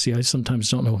scrupulosity. I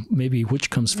sometimes don't know maybe which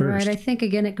comes first. Right. I think,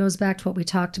 again, it goes back to what we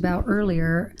talked about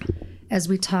earlier, as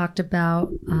we talked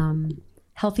about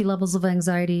healthy levels of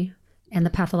anxiety and the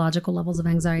pathological levels of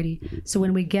anxiety. So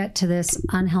when we get to this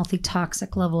unhealthy,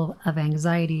 toxic level of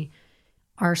anxiety,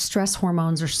 our stress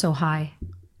hormones are so high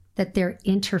that they're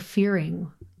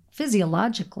interfering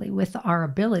physiologically with our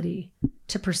ability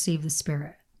to perceive the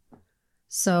Spirit.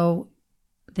 So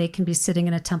they can be sitting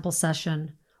in a temple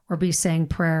session or be saying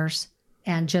prayers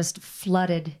and just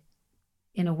flooded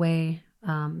in a way,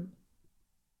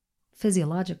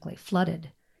 physiologically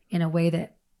flooded in a way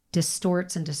that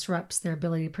distorts and disrupts their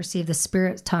ability to perceive. The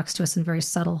Spirit talks to us in very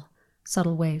subtle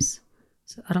ways.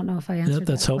 So I don't know if I answered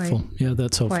that's helpful.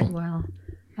 That's helpful. Quite well.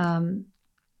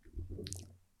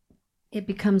 It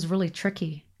becomes really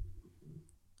tricky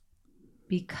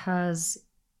because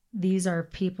these are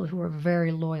people who are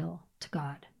very loyal to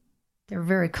God. They're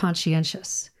very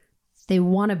conscientious. They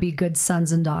want to be good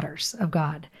sons and daughters of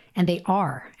God, and they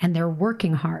are, and they're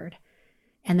working hard.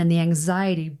 And then the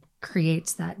anxiety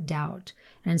creates that doubt.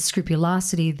 And in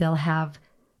scrupulosity, they'll have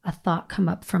a thought come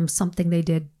up from something they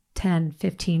did 10,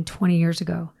 15, 20 years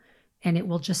ago, and it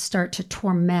will just start to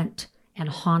torment and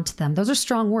haunt them. Those are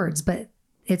strong words, but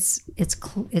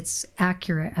it's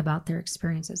accurate about their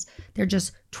experiences. They're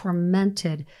just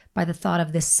tormented by the thought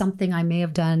of this something I may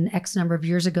have done X number of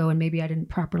years ago, and maybe I didn't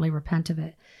properly repent of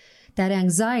it. That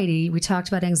anxiety, we talked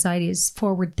about anxiety, is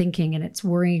forward thinking, and it's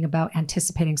worrying about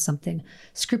anticipating something.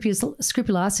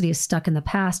 Scrupulosity is stuck in the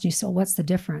past. And you say, well, what's the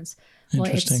difference? Well,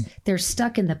 they're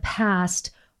stuck in the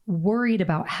past, worried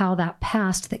about how that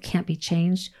past that can't be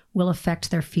changed will affect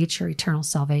their future eternal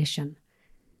salvation.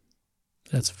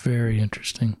 That's very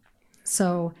interesting.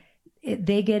 So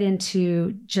they get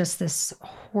into just this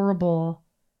horrible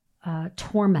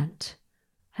torment.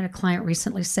 I had a client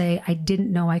recently say, I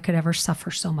didn't know I could ever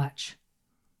suffer so much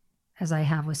as I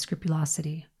have with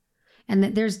scrupulosity. And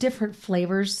there's different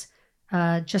flavors,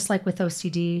 just like with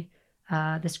OCD,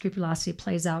 the scrupulosity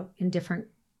plays out in different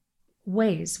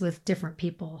ways with different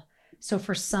people. So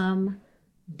for some,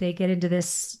 they get into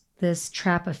this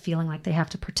trap of feeling like they have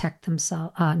to protect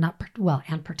themselves,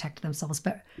 and protect themselves,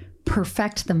 but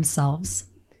perfect themselves.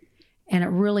 And it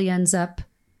really ends up,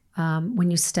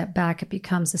 when you step back, it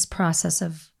becomes this process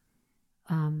of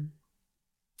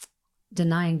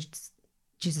denying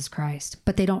Jesus Christ.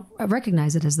 But they don't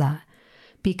recognize it as that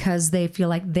because they feel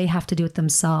like they have to do it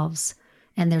themselves.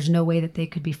 And there's no way that they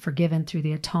could be forgiven through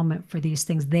the atonement for these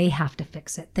things. They have to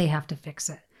fix it. They have to fix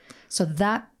it. So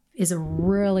that is a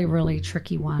really, really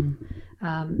tricky one.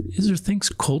 Is there things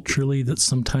culturally that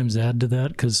sometimes add to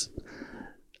that? Because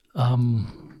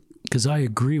I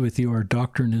agree with you. Our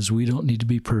doctrine is we don't need to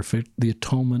be perfect. The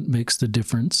atonement makes the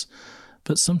difference.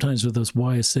 But sometimes with those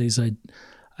YSAs,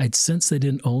 I'd sense they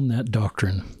didn't own that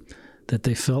doctrine, that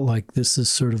they felt like this is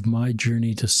sort of my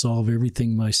journey to solve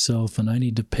everything myself, and I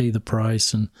need to pay the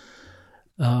price. And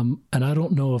I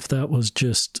don't know if that was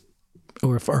just,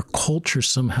 or if our culture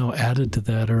somehow added to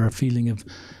that, or a feeling of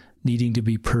needing to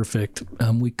be perfect.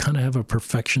 We kind of have a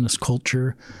perfectionist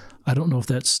culture. I don't know if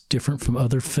that's different from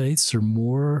other faiths or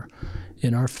more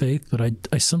in our faith, but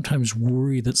I sometimes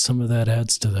worry that some of that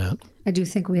adds to that. I do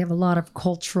think we have a lot of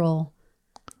cultural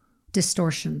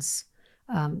distortions.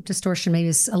 Distortion maybe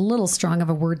is a little strong of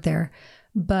a word there,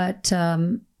 but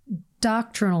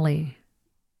doctrinally,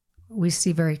 we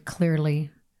see very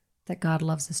clearly that God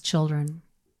loves his children.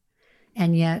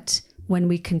 And yet, when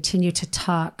we continue to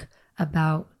talk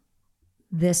about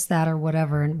this, that, or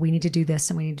whatever, and we need to do this,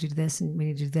 and we need to do this, and we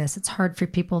need to do this, it's hard for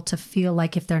people to feel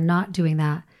like if they're not doing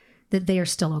that, that they are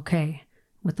still okay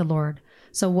with the Lord.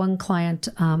 So one client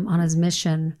on his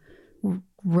mission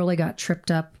really got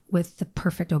tripped up with the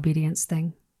perfect obedience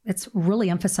thing. It's really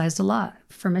emphasized a lot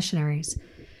for missionaries.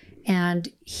 And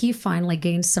he finally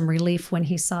gained some relief when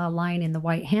he saw a line in the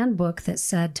White Handbook that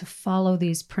said to follow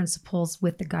these principles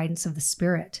with the guidance of the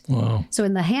Spirit. Wow. So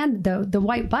in the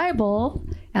White Bible,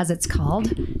 as it's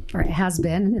called, or it has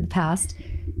been in the past,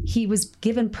 he was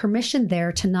given permission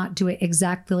there to not do it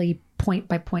exactly point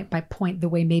by point by point the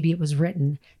way maybe it was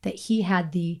written, that he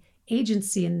had the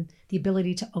agency and the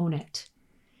ability to own it.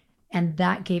 And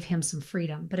that gave him some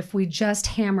freedom. But if we just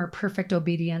hammer perfect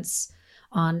obedience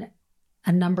on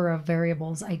a number of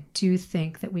variables, I do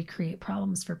think that we create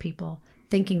problems for people,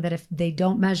 thinking that if they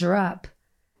don't measure up,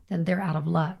 then they're out of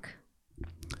luck.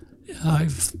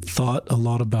 I've thought a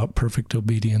lot about perfect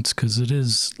obedience because it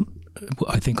is,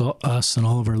 I think us and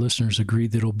all of our listeners agree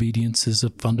that obedience is a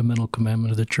fundamental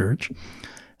commandment of the church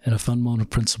and a fundamental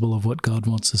principle of what God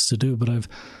wants us to do. But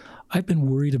I've been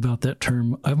worried about that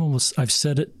term. I've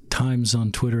said it times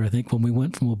on Twitter. I think when we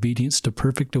went from obedience to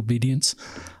perfect obedience,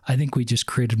 I think we just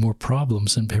created more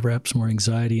problems and perhaps more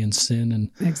anxiety and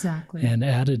sin and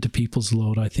added to people's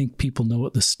load. I think people know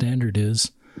what the standard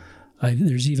is.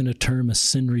 There's even a term, a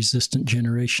sin-resistant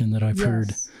generation, that I've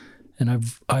heard. And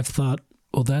I've thought,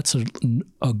 well, that's a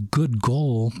good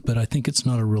goal, but I think it's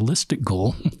not a realistic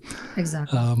goal.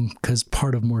 Exactly. Because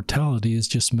part of mortality is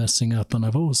just messing up. And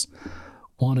I've always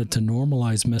wanted to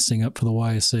normalize messing up for the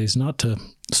YSAs, not to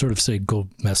sort of say go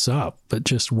mess up, but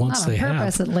just once they have.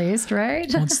 Purpose, at least,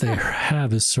 right? Once they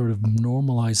have, is sort of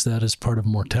normalize that as part of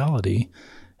mortality.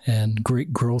 And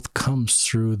great growth comes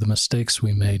through the mistakes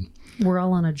we made. We're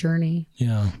all on a journey.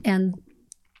 Yeah. And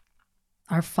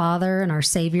our Father and our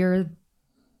Savior,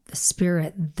 the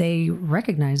Spirit, they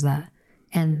recognize that.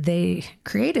 And they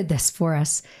created this for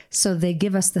us. So they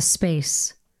give us the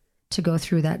space to go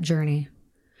through that journey.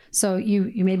 So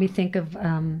you made me think of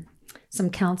some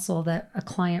counsel that a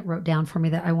client wrote down for me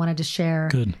that I wanted to share.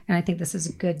 Good. And I think this is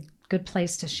a good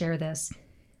place to share this.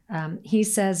 He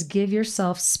says, give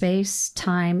yourself space,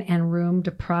 time, and room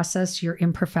to process your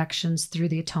imperfections through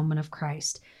the atonement of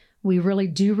Christ. We really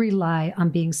do rely on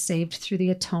being saved through the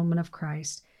atonement of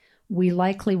Christ. We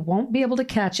likely won't be able to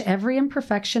catch every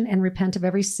imperfection and repent of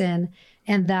every sin,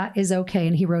 and that is okay.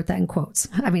 And he wrote that in quotes.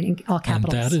 I mean, in all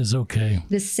capitals. And that is okay.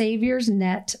 The Savior's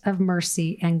net of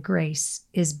mercy and grace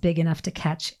is big enough to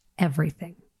catch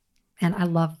everything. And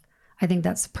I think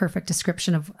that's a perfect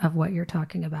description of what you're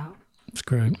talking about. It's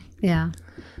great. Yeah.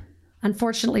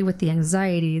 Unfortunately, with the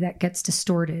anxiety, that gets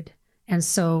distorted. And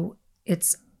so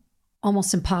it's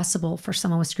almost impossible for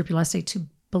someone with scrupulosity to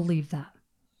believe that.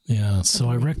 Yeah. So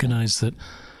I recognize that.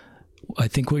 I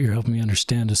think what you're helping me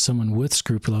understand is someone with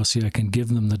scrupulosity, I can give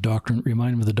them the doctrine,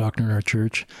 remind them of the doctrine in our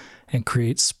church, and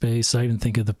create space. I even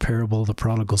think of the parable of the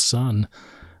prodigal son.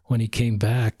 When he came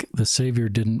back, the Savior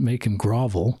didn't make him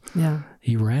grovel. Yeah.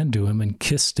 He ran to him and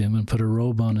kissed him and put a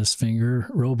robe on his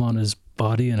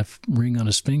body and a ring on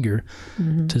his finger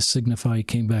to signify he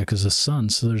came back as a son.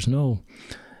 So there's no,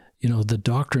 the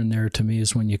doctrine there to me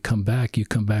is when you come back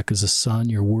as a son,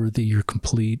 you're worthy, you're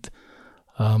complete.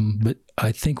 But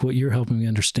I think what you're helping me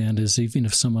understand is even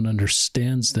if someone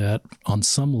understands that on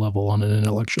some level, on an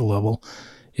intellectual level,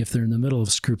 if they're in the middle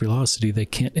of scrupulosity, they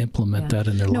can't implement that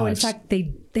in their lives. No, in fact,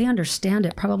 they understand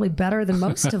it probably better than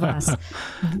most of us.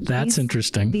 That's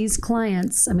interesting. These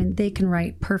clients, I mean, they can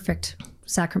write perfect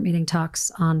sacrament meeting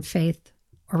talks on faith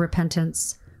or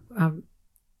repentance,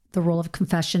 the role of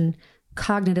confession.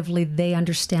 Cognitively, they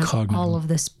understand all of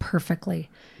this perfectly.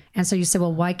 And so you say,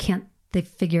 well, why can't they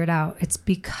figure it out? It's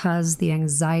because the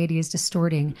anxiety is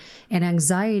distorting. And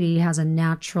anxiety has a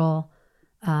natural,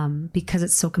 because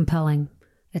it's so compelling,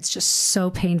 it's just so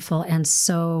painful and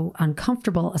so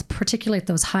uncomfortable, particularly at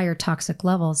those higher toxic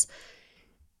levels.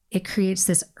 It creates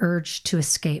this urge to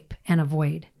escape and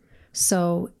avoid.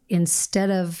 So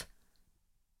instead of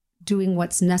doing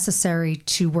what's necessary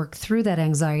to work through that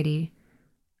anxiety,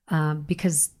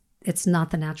 because it's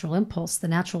not the natural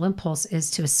impulse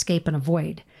is to escape and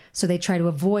avoid. So they try to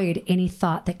avoid any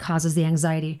thought that causes the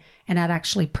anxiety, and that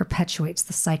actually perpetuates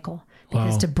the cycle.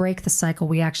 Because to break the cycle,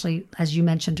 we actually, as you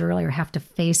mentioned earlier, have to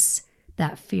face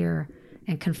that fear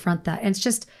and confront that. And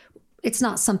it's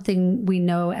not something we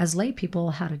know as lay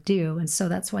people how to do. And so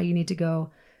that's why you need to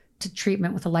go to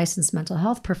treatment with a licensed mental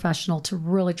health professional to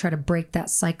really try to break that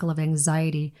cycle of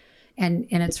anxiety. And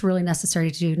it's really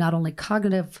necessary to do not only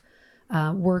cognitive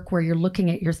work where you're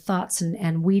looking at your thoughts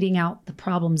and weeding out the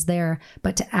problems there,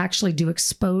 but to actually do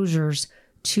exposures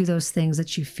to those things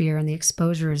that you fear. And the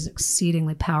exposure is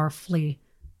exceedingly powerfully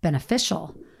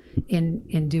beneficial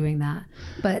in doing that.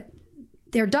 But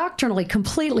they're doctrinally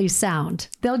completely sound.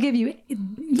 They'll give you,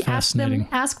 ask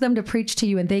them to preach to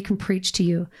you, and they can preach to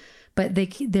you, but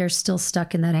they're still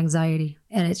stuck in that anxiety.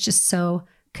 And it's just so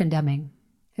condemning.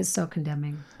 It's so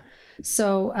condemning.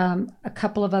 So a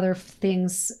couple of other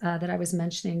things that I was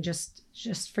mentioning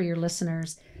just for your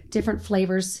listeners, different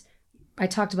flavors. I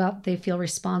talked about they feel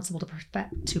responsible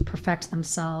to perfect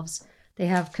themselves. They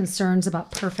have concerns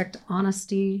about perfect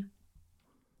honesty.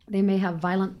 They may have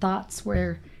violent thoughts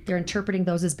where they're interpreting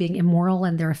those as being immoral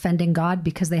and they're offending God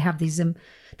because they have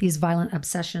these violent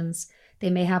obsessions.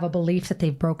 They may have a belief that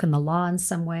they've broken the law in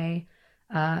some way.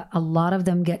 A lot of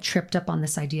them get tripped up on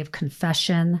this idea of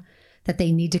confession, that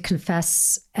they need to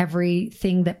confess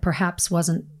everything that perhaps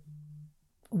wasn't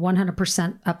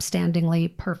 100%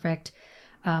 upstandingly perfect.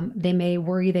 They may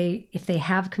worry if they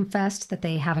have confessed that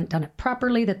they haven't done it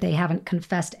properly, that they haven't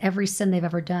confessed every sin they've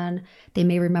ever done. They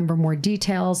may remember more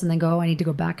details and then go, I need to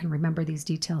go back and remember these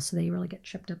details. So they really get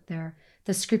tripped up there.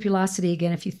 The scrupulosity,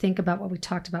 again, if you think about what we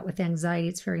talked about with anxiety,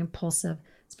 it's very impulsive.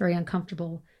 It's very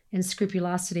uncomfortable. In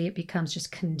scrupulosity, it becomes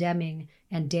just condemning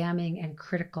and damning and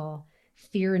critical,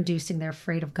 fear-inducing. They're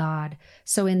afraid of God.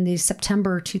 So in the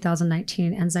September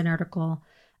 2019 Ensign article,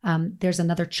 there's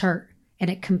another chart, and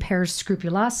it compares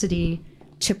scrupulosity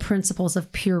to principles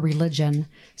of pure religion.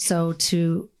 So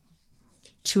to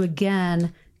to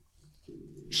again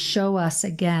show us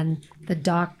again the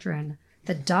doctrine.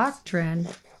 The doctrine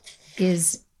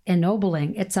is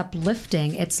ennobling, it's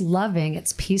uplifting, it's loving,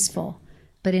 it's peaceful.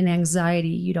 But in anxiety,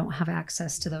 you don't have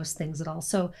access to those things at all.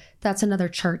 So that's another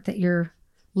chart that your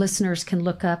listeners can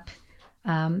look up.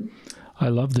 I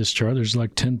love this chart. There's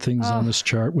like 10 things on this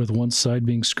chart, with one side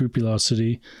being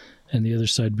scrupulosity and the other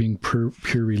side being pure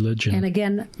religion. And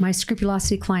again, my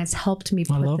scrupulosity clients helped me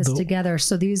put this together.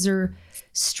 So these are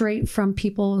straight from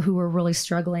people who are really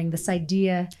struggling. This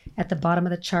idea at the bottom of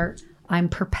the chart, I'm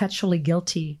perpetually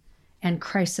guilty and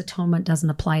Christ's atonement doesn't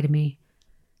apply to me.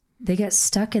 They get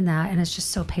stuck in that, and it's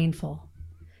just so painful.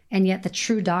 And yet the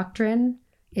true doctrine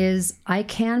is I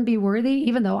can be worthy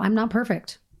even though I'm not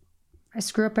perfect. I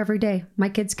screw up every day. My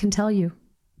kids can tell you.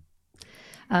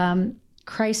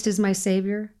 Christ is my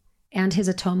Savior, and his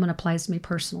atonement applies to me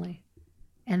personally.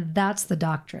 And that's the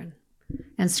doctrine.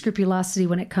 And scrupulosity,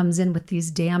 when it comes in with these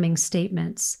damning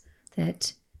statements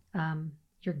that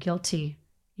you're guilty,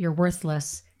 you're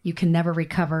worthless, you can never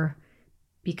recover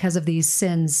because of these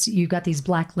sins, you got these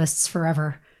blacklists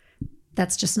forever.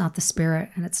 That's just not the spirit,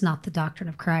 and it's not the doctrine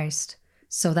of Christ.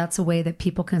 So that's a way that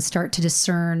people can start to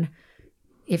discern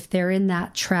if they're in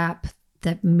that trap,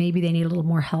 that maybe they need a little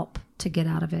more help to get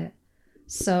out of it.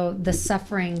 So the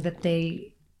suffering that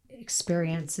they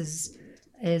experience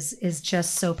is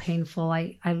just so painful.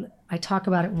 I talk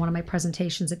about it in one of my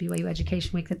presentations at BYU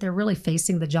Education Week, that they're really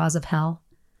facing the jaws of hell,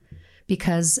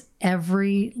 because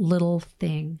every little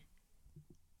thing,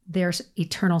 their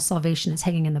eternal salvation is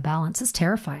hanging in the balance. It's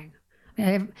terrifying.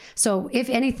 So if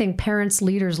anything, parents,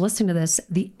 leaders listening to this,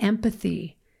 the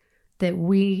empathy that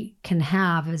we can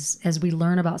have as we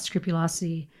learn about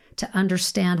scrupulosity, to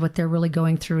understand what they're really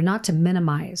going through, not to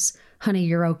minimize, honey,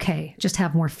 you're okay, just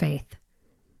have more faith,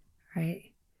 right?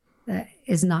 That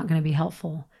is not going to be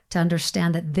helpful. To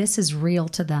understand that this is real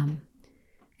to them,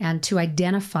 and to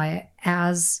identify it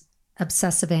as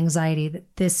obsessive anxiety,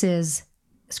 that this is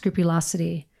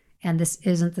scrupulosity and this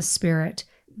isn't the spirit,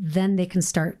 then they can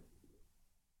start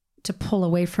to pull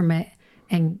away from it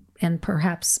and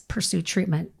perhaps pursue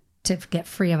treatment to get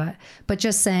free of it. But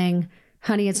just saying,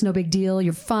 honey, it's no big deal,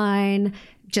 you're fine,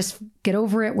 just get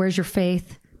over it, where's your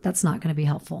faith? That's not going to be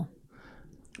helpful,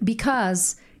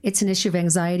 because it's an issue of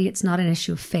anxiety. It's not an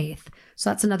issue of faith. So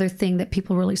that's another thing that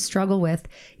people really struggle with,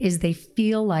 is they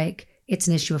feel like it's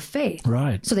an issue of faith.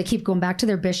 Right. So they keep going back to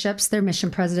their bishops, their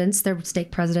mission presidents, their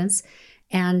stake presidents,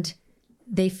 and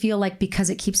they feel like because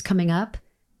it keeps coming up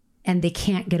and they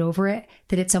can't get over it,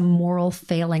 that it's a moral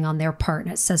failing on their part.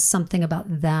 And it says something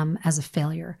about them as a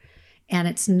failure. And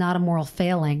it's not a moral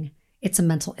failing. It's a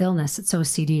mental illness. It's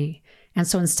OCD. And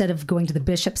so instead of going to the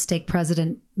bishop, stake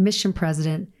president, mission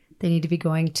president, they need to be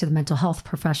going to the mental health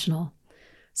professional.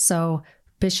 So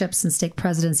bishops and stake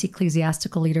presidents,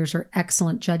 ecclesiastical leaders, are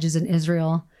excellent judges in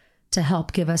Israel to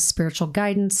help give us spiritual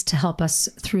guidance, to help us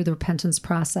through the repentance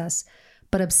process.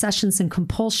 But obsessions and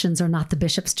compulsions are not the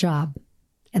bishop's job.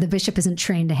 And the bishop isn't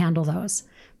trained to handle those,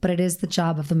 but it is the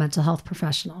job of the mental health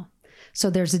professional. So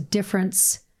there's a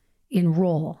difference in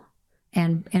role,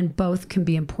 and both can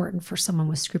be important for someone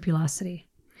with scrupulosity.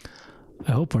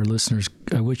 I hope our listeners,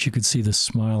 I wish you could see the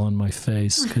smile on my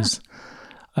face, because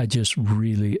I just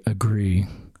really agree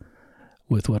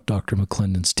with what Dr.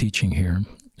 McClendon's teaching here.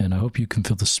 And I hope you can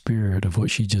feel the spirit of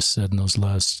what she just said in those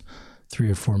last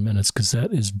 3 or 4 minutes, because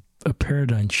that is a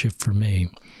paradigm shift for me.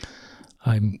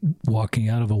 I'm walking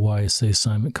out of a YSA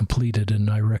assignment completed, and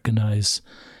I recognize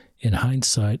in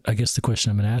hindsight, I guess the question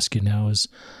I'm going to ask you now is,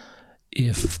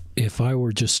 if I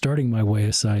were just starting my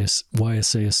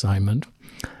YSA assignment,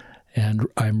 and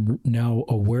I'm now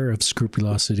aware of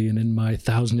scrupulosity, and in my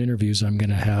 1,000 interviews I'm going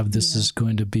to have, there's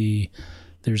going to be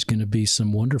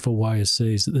some wonderful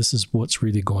YSAs that this is what's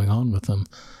really going on with them.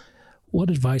 What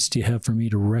advice do you have for me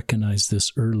to recognize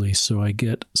this early, so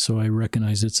I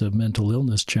recognize it's a mental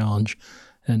illness challenge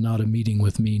and not a meeting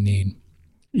with me need?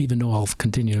 Even though I'll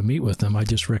continue to meet with them, I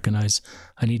just recognize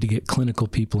I need to get clinical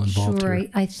people involved. Sure. Here.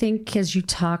 I think as you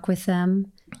talk with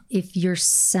them, if you're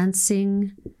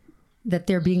sensing that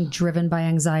they're being driven by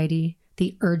anxiety,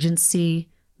 the urgency,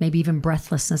 maybe even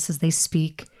breathlessness as they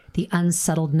speak, the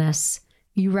unsettledness,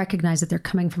 you recognize that they're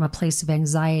coming from a place of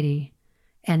anxiety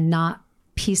and not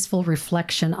peaceful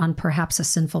reflection on perhaps a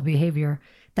sinful behavior.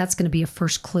 That's going to be a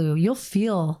first clue. You'll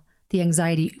feel the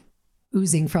anxiety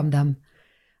oozing from them.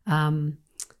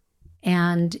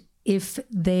 And if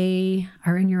they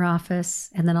are in your office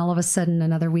and then all of a sudden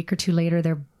another week or two later,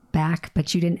 they're back,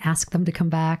 but you didn't ask them to come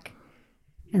back,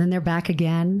 and then they're back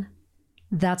again,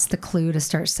 that's the clue to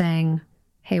start saying,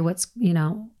 hey, what's going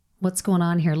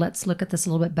on here? Let's look at this a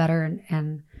little bit better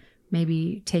and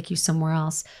maybe take you somewhere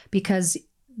else, because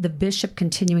the bishop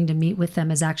continuing to meet with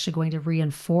them is actually going to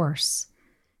reinforce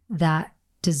that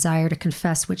desire to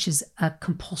confess, which is a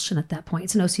compulsion at that point.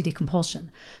 It's an OCD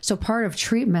compulsion. So part of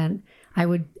treatment, I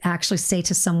would actually say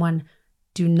to someone,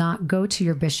 do not go to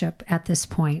your bishop at this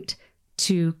point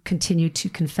to continue to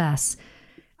confess.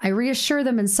 I reassure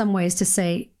them in some ways to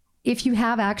say, if you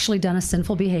have actually done a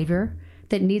sinful behavior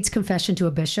that needs confession to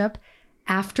a bishop,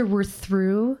 after we're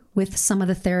through with some of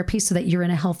the therapy so that you're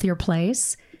in a healthier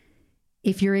place,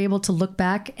 if you're able to look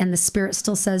back and the Spirit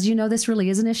still says, this really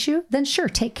is an issue, then sure,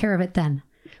 take care of it then.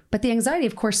 But the anxiety,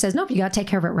 of course, says, nope, you got to take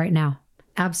care of it right now.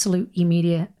 Absolute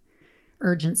immediate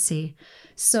urgency.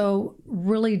 So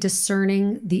really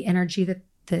discerning the energy that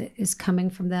is coming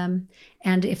from them.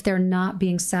 And if they're not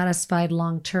being satisfied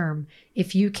long term,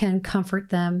 if you can comfort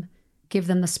them, give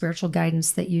them the spiritual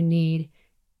guidance that you need,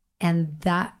 and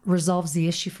that resolves the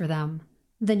issue for them,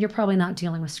 then you're probably not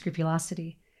dealing with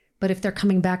scrupulosity. But if they're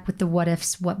coming back with the what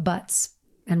ifs, what buts,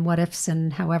 and what ifs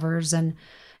and howevers, and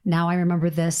now I remember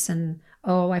this, and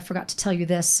oh, I forgot to tell you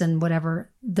this, and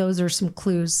whatever, those are some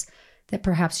clues that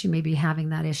perhaps you may be having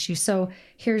that issue. So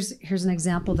here's an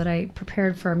example that I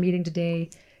prepared for our meeting today.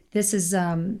 This is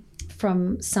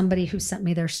from somebody who sent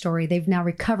me their story. They've now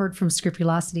recovered from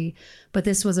scrupulosity, but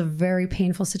this was a very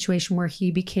painful situation where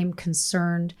he became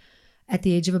concerned at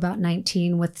the age of about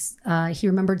 19 with, he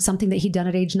remembered something that he'd done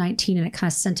at age 19, and it kind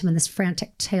of sent him in this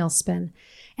frantic tailspin.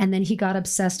 And then he got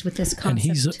obsessed with this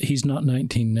concept. And he's not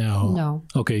 19 now. No.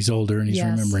 Okay, he's older and he's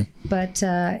remembering. But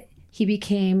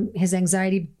his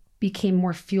anxiety became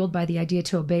more fueled by the idea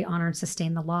to obey, honor, and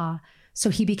sustain the law. So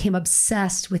he became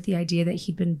obsessed with the idea that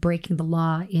he'd been breaking the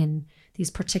law in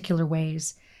these particular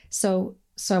ways. So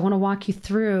I want to walk you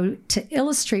through to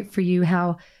illustrate for you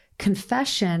how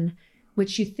confession,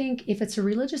 which you think if it's a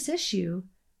religious issue,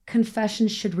 confession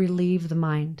should relieve the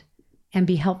mind and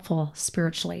be helpful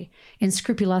spiritually. In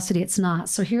scrupulosity, it's not.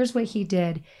 So here's what he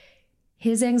did.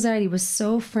 His anxiety was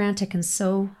so frantic and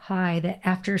so high that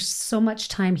after so much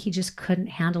time, he just couldn't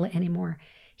handle it anymore.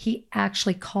 He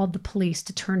actually called the police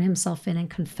to turn himself in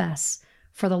and confess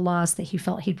for the laws that he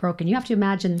felt he'd broken. You have to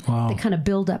imagine the kind of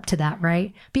build up to that,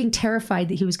 right? Being terrified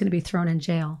that he was going to be thrown in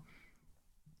jail.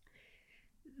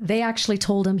 They actually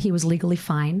told him he was legally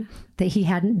fine, that he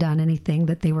hadn't done anything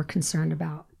that they were concerned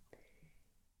about.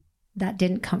 That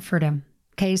didn't comfort him.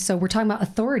 Okay, so we're talking about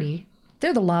authority.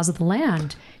 They're the laws of the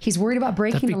land. He's worried about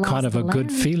breaking the laws of the land. That'd be kind of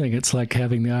a good feeling. It's like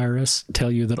having the IRS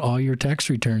tell you that all your tax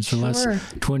returns for the last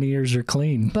 20 years are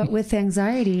clean. But with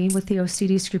anxiety, with the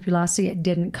OCD scrupulosity, it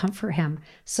didn't comfort him.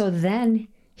 So then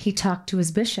he talked to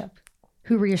his bishop,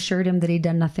 who reassured him that he'd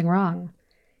done nothing wrong.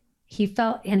 He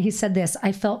said this,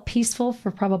 I felt peaceful for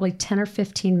probably 10 or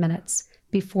 15 minutes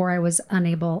before I was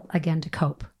unable again to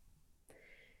cope.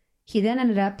 He then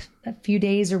ended up a few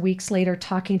days or weeks later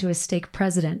talking to his stake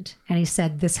president, and he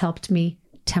said, this helped me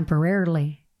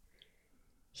temporarily.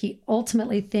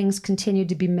 Ultimately, things continued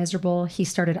to be miserable. He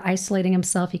started isolating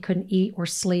himself. He couldn't eat or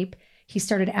sleep. He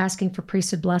started asking for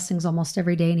priesthood blessings almost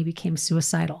every day, and he became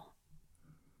suicidal.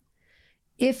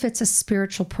 If it's a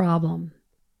spiritual problem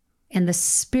and the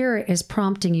Spirit is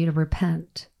prompting you to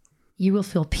repent, you will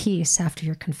feel peace after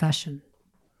your confession.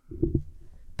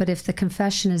 But if the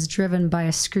confession is driven by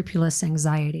a scrupulous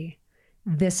anxiety,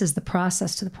 this is the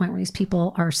process to the point where these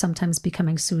people are sometimes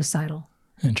becoming suicidal.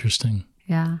 Interesting.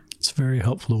 Yeah. It's very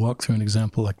helpful to walk through an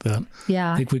example like that.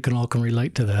 Yeah. I think we can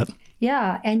relate to that.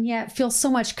 Yeah. And yet feel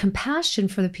so much compassion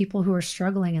for the people who are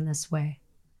struggling in this way,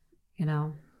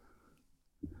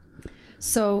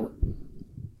 So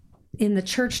in the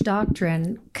church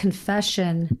doctrine,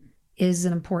 confession is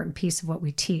an important piece of what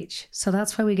we teach. So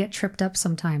that's why we get tripped up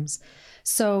sometimes.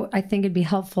 So I think it'd be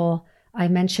helpful. I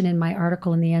mentioned in my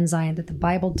article in the Ensign that the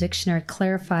Bible Dictionary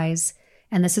clarifies,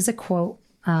 and this is a quote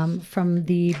from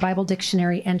the Bible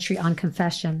Dictionary entry on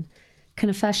confession.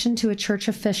 Confession to a church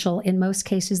official, in most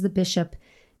cases the bishop,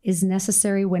 is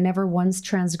necessary whenever one's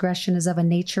transgression is of a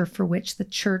nature for which the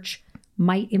church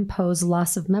might impose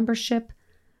loss of membership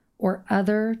or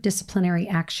other disciplinary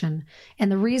action.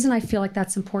 And the reason I feel like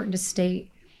that's important to state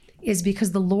is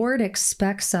because the Lord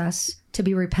expects us to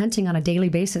be repenting on a daily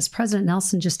basis. President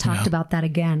Nelson just talked about that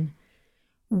again.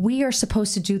 We are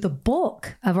supposed to do the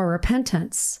bulk of our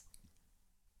repentance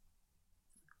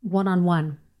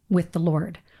one-on-one with the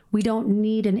Lord. We don't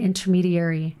need an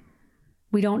intermediary.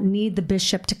 We don't need the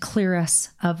bishop to clear us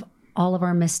of all of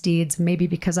our misdeeds, maybe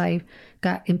because I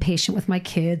got impatient with my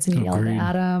kids and yelled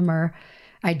at them, or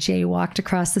I jaywalked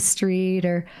across the street,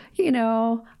 or,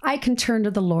 I can turn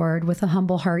to the Lord with a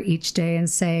humble heart each day and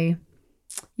say,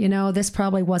 this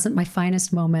probably wasn't my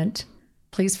finest moment.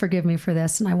 Please forgive me for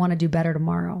this, and I want to do better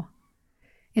tomorrow.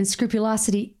 In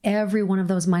scrupulosity, every one of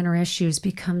those minor issues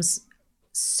becomes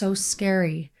so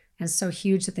scary and so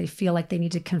huge that they feel like they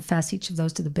need to confess each of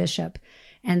those to the bishop.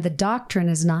 And the doctrine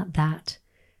is not that.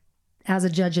 As a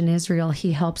judge in Israel,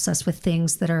 he helps us with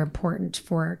things that are important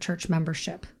for church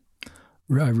membership.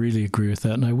 I really agree with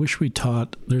that. And I wish we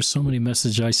taught, there's so many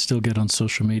messages I still get on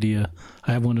social media.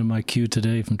 I have one in my queue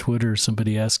today from Twitter,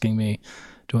 somebody asking me,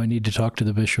 do I need to talk to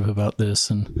the bishop about this?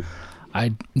 And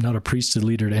I'm not a priesthood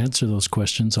leader to answer those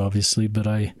questions, obviously, but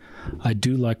I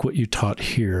do like what you taught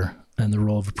here and the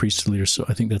role of a priesthood leader. So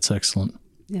I think that's excellent.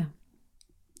 Yeah.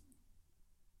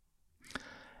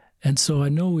 And so I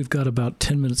know we've got about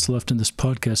 10 minutes left in this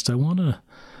podcast. I want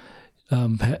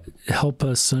to help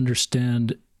us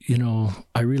understand,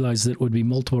 I realize that it would be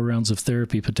multiple rounds of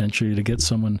therapy potentially to get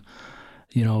someone,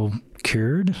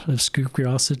 cured of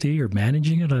scrupulosity or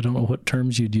managing it. I don't know what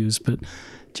terms you'd use, but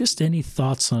just any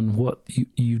thoughts on what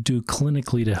you do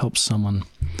clinically to help someone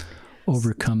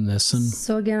overcome this. And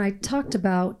so again, I talked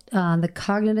about the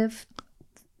cognitive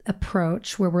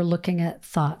approach where we're looking at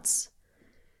thoughts.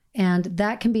 And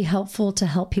that can be helpful to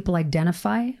help people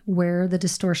identify where the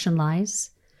distortion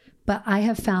lies. But I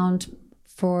have found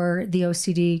for the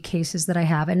OCD cases that I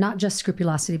have, and not just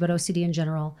scrupulosity, but OCD in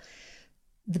general,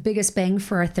 the biggest bang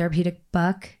for our therapeutic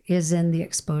buck is in the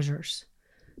exposures.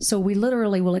 So we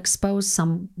literally will expose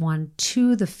someone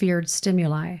to the feared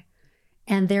stimuli,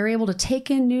 and they're able to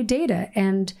take in new data,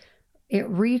 and it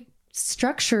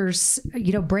restructures,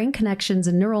 brain connections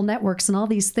and neural networks and all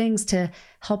these things to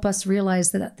help us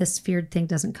realize that this feared thing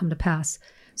doesn't come to pass.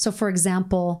 So for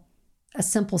example, a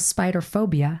simple spider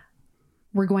phobia,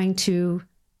 we're going to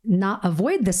not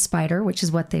avoid the spider, which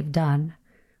is what they've done.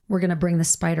 We're going to bring the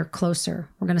spider closer.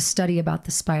 We're going to study about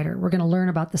the spider. We're going to learn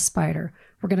about the spider.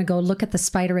 We're going to go look at the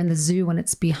spider in the zoo when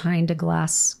it's behind a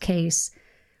glass case.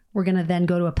 We're going to then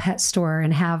go to a pet store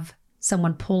and have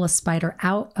someone pull a spider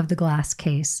out of the glass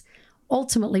case,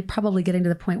 ultimately probably getting to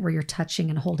the point where you're touching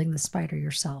and holding the spider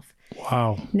yourself.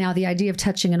 Wow. Now, the idea of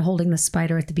touching and holding the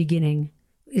spider at the beginning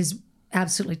is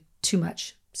absolutely too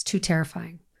much. It's too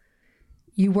terrifying.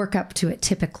 You work up to it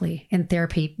typically in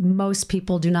therapy. Most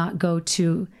people do not go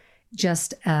to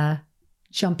just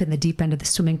jump in the deep end of the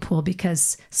swimming pool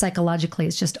because psychologically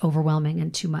it's just overwhelming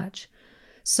and too much.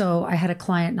 So I had a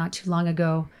client not too long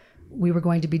ago. We were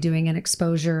going to be doing an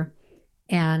exposure,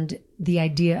 and the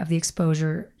idea of the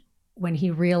exposure, when he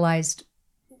realized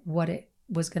what it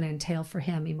was going to entail for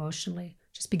him emotionally,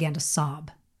 just began to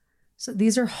sob. So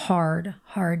these are hard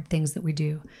things that we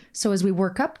do. So as we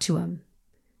work up to him,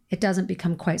 it doesn't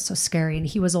become quite so scary. And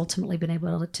he was ultimately been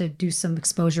able to do some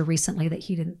exposure recently that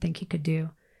he didn't think he could do.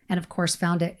 And of course,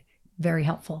 found it very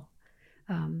helpful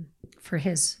for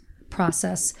his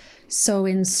process. So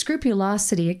in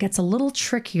scrupulosity, it gets a little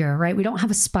trickier, right? We don't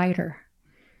have a spider.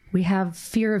 We have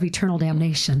fear of eternal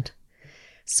damnation.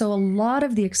 So a lot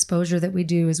of the exposure that we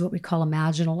do is what we call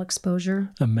imaginal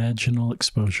exposure. Imaginal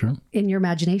exposure. In your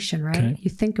imagination, right? Okay. You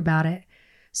think about it.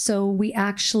 So we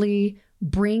actually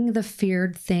bring the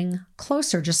feared thing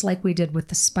closer, just like we did with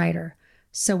the spider.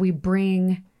 So we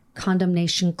bring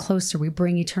condemnation closer. We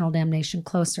bring eternal damnation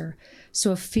closer.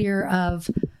 So a fear of,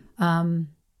 I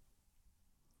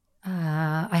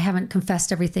haven't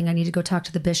confessed everything. I need to go talk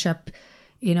to the bishop.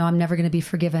 I'm never going to be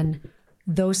forgiven.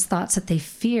 Those thoughts that they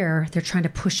fear, they're trying to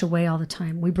push away all the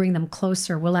time. We bring them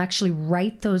closer. We'll actually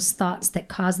write those thoughts that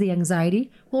cause the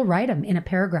anxiety. We'll write them in a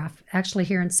paragraph, actually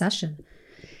here in session.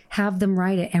 Have them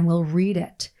write it, and we'll read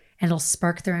it, and it'll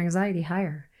spark their anxiety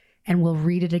higher. And we'll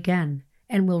read it again,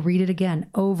 and we'll read it again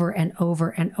over and over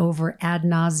and over ad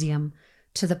nauseum,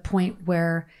 to the point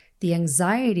where the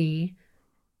anxiety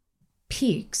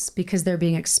peaks because they're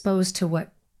being exposed to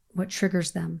what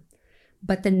triggers them.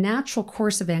 But the natural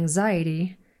course of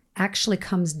anxiety actually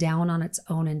comes down on its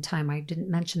own in time. I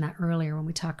didn't mention that earlier when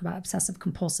we talk about obsessive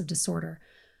compulsive disorder.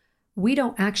 We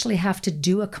don't actually have to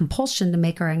do a compulsion to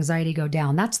make our anxiety go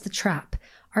down. That's the trap.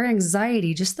 Our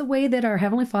anxiety, just the way that our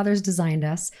Heavenly Father has designed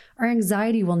us, our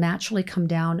anxiety will naturally come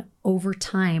down over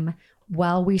time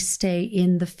while we stay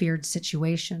in the feared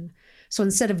situation. So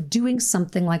instead of doing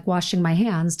something like washing my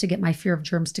hands to get my fear of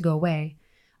germs to go away,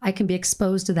 I can be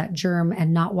exposed to that germ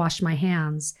and not wash my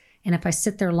hands. And if I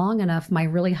sit there long enough, my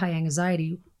really high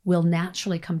anxiety will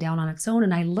naturally come down on its own.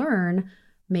 And I learn,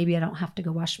 maybe I don't have to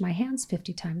go wash my hands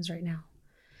 50 times right now.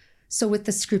 So with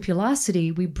the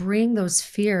scrupulosity, we bring those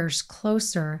fears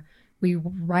closer. We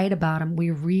write about them, we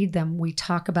read them, we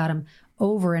talk about them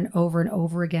over and over and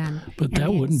over again. But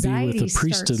that wouldn't be with a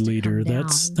priesthood leader.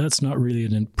 That's not really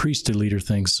a priesthood leader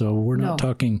thing. So we're not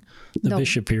talking the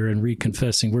bishop here and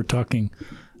reconfessing. We're talking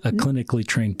a clinically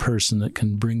trained person that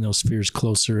can bring those fears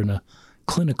closer in a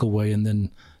clinical way, and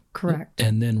then Correct.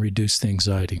 And then reduce the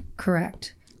anxiety.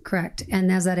 Correct.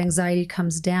 And as that anxiety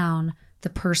comes down, the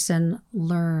person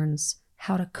learns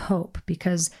how to cope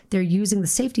because they're using the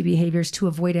safety behaviors to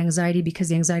avoid anxiety because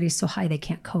the anxiety is so high they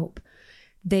can't cope.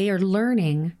 They are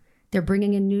learning, they're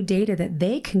bringing in new data that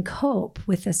they can cope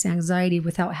with this anxiety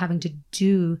without having to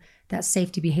do that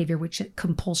safety behavior, which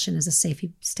compulsion is a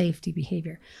safety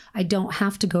behavior. I don't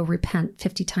have to go repent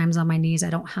 50 times on my knees. I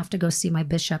don't have to go see my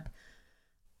bishop.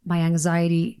 My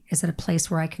anxiety is at a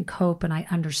place where I can cope and I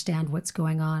understand what's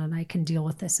going on and I can deal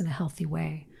with this in a healthy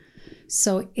way.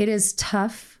 So it is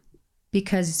tough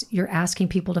because you're asking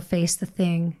people to face the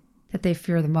thing that they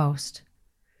fear the most.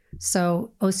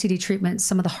 So OCD treatment,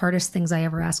 some of the hardest things I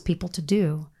ever ask people to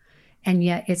do, and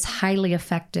yet it's highly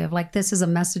effective. Like, this is a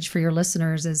message for your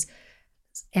listeners: is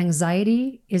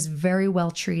anxiety is very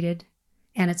well treated,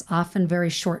 and it's often very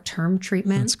short-term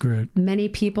treatment. That's great.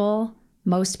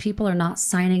 Most people are not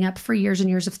signing up for years and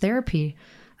years of therapy.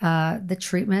 The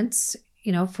treatments,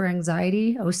 for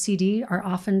anxiety, OCD, are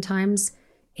oftentimes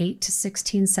 8 to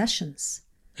 16 sessions.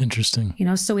 Interesting.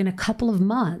 So in a couple of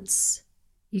months,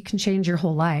 you can change your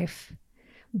whole life.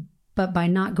 But by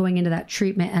not going into that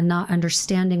treatment and not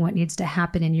understanding what needs to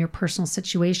happen in your personal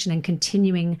situation and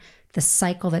continuing the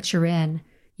cycle that you're in,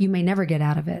 you may never get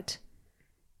out of it.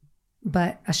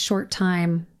 But a short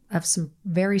time of some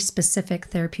very specific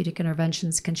therapeutic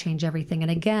interventions can change everything.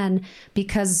 And again,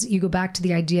 because you go back to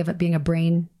the idea of it being a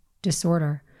brain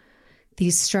disorder,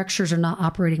 these structures are not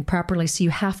operating properly. So you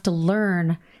have to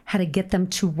learn how to get them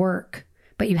to work,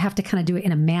 but you have to kind of do it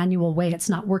in a manual way. It's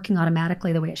not working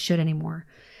automatically the way it should anymore.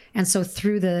 And so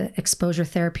through the exposure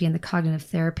therapy and the cognitive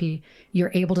therapy,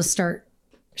 you're able to start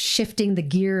shifting the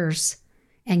gears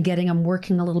and getting them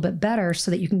working a little bit better so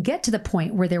that you can get to the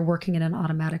point where they're working in an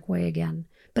automatic way again.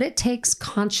 But it takes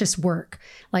conscious work.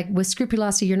 Like with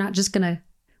scrupulosity, you're not just going to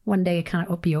one day kind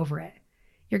of be over it.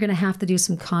 You're going to have to do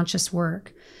some conscious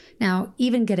work. Now,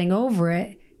 even getting over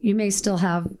it, you may still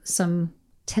have some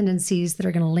tendencies that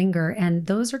are going to linger, and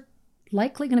those are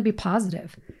likely going to be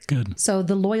positive. Good. So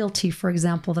the loyalty, for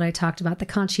example, that I talked about, the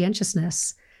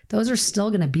conscientiousness, those are still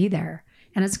going to be there,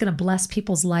 and it's going to bless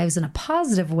people's lives in a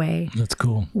positive way. That's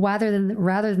cool. Rather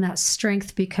than that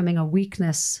strength becoming a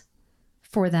weakness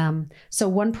for them. So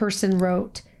one person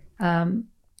wrote,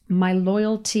 my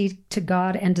loyalty to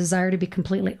God and desire to be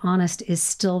completely honest is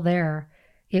still there.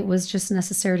 It was just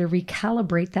necessary to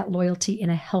recalibrate that loyalty in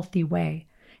a healthy way.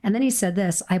 And then he said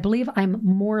this: I believe I'm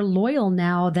more loyal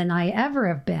now than I ever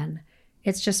have been.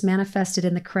 It's just manifested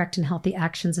in the correct and healthy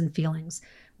actions and feelings.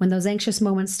 When those anxious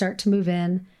moments start to move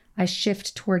in, I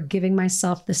shift toward giving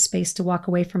myself the space to walk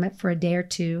away from it for a day or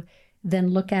two, then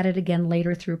look at it again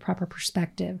later through proper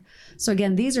perspective. So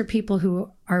again, these are people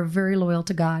who are very loyal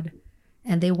to God,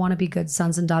 and they want to be good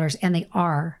sons and daughters, and they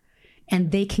are,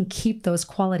 and they can keep those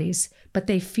qualities, but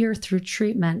they fear through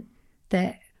treatment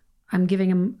that I'm giving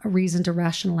them a reason to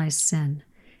rationalize sin.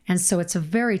 And so it's a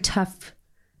very tough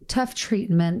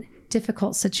treatment,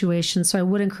 difficult situation. So I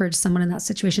would encourage someone in that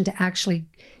situation to actually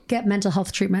get mental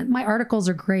health treatment. My articles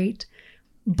are great,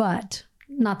 but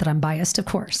not that I'm biased, of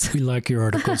course. We like your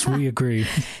articles. We agree.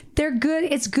 They're good.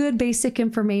 It's good basic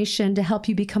information to help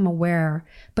you become aware,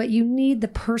 but you need the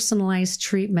personalized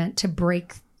treatment to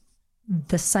break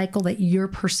the cycle that you're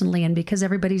personally in, because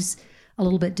everybody's a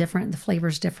little bit different. The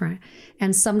flavor's different.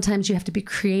 And sometimes you have to be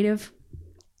creative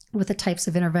with the types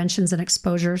of interventions and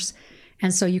exposures.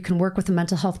 And so you can work with a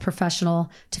mental health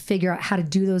professional to figure out how to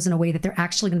do those in a way that they're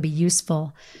actually going to be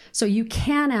useful. So you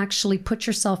can actually put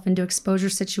yourself into exposure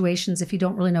situations if you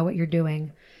don't really know what you're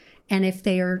doing. And if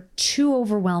they are too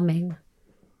overwhelming,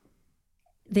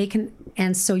 they can,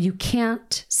 and so you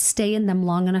can't stay in them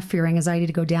long enough for your anxiety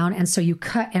to go down. And so you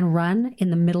cut and run in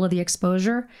the middle of the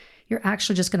exposure, you're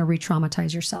actually just going to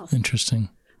re-traumatize yourself. Interesting.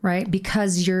 Right?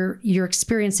 Because you're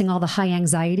experiencing all the high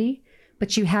anxiety,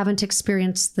 but you haven't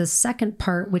experienced the second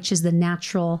part, which is the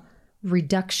natural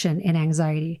reduction in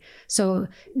anxiety. So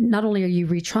not only are you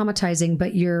re-traumatizing,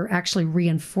 but you're actually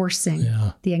reinforcing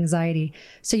the anxiety.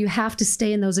 So you have to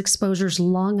stay in those exposures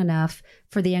long enough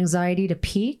for the anxiety to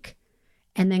peak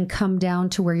and then come down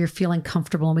to where you're feeling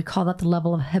comfortable. And we call that the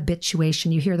level of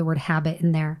habituation. You hear the word habit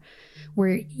in there,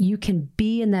 where you can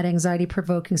be in that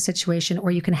anxiety-provoking situation,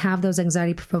 or you can have those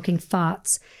anxiety-provoking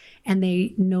thoughts, and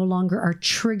they no longer are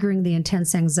triggering the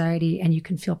intense anxiety, and you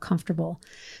can feel comfortable.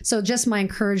 So just my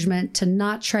encouragement to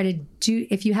not try to do,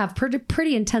 if you have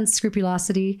pretty intense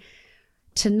scrupulosity,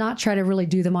 to not try to really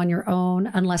do them on your own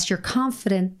unless you're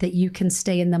confident that you can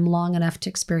stay in them long enough to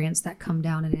experience that come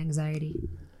down in anxiety.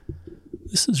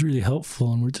 This is really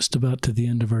helpful, and we're just about to the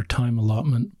end of our time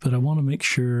allotment, but I want to make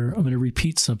sure, I'm going to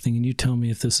repeat something, and you tell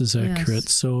me if this is accurate.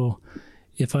 Yes. So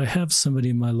if I have somebody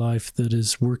in my life that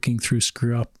is working through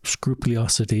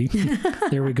scrupulosity,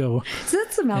 there we go.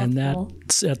 That's a mouthful. And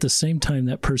that's at the same time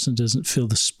that person doesn't feel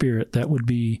the Spirit, that would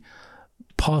be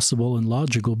possible and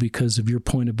logical because of your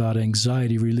point about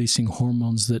anxiety, releasing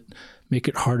hormones that make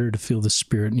it harder to feel the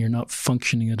Spirit, and you're not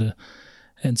functioning at a...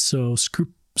 And so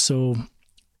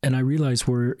and I realize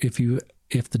where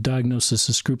if the diagnosis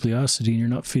is scrupulosity and you're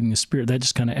not feeling the Spirit, that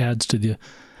just kind of adds to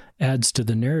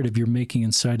the narrative you're making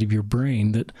inside of your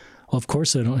brain that, well, of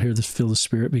course I don't feel the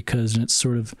Spirit because, and it's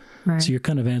sort of, right. So you're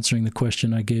kind of answering the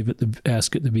question I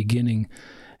asked at the beginning.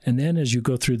 And then as you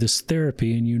go through this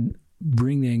therapy and you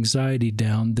bring the anxiety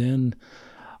down, then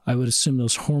I would assume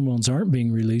those hormones aren't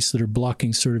being released that are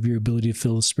blocking sort of your ability to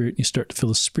feel the Spirit, and you start to feel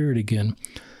the Spirit again.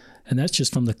 And that's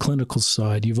just from the clinical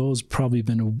side. You've always probably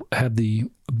have the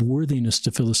worthiness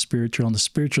to feel the Spirit. You're on the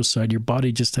spiritual side. Your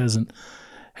body just hasn't,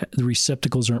 the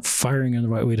receptacles aren't firing in the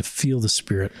right way to feel the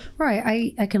Spirit.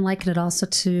 Right. I can liken it also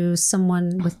to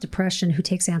someone with depression who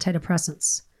takes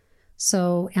antidepressants.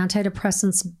 So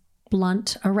antidepressants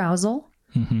blunt arousal.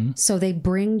 Mm-hmm. So they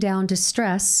bring down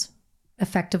distress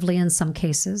effectively in some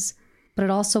cases, but it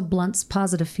also blunts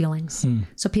positive feelings.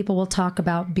 So people will talk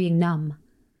about being numb.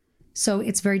 So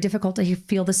it's very difficult to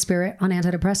feel the Spirit on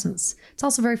antidepressants. It's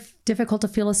also very difficult to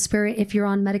feel a Spirit if you're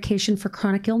on medication for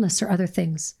chronic illness or other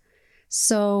things.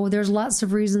 So there's lots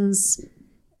of reasons,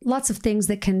 lots of things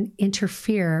that can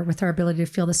interfere with our ability to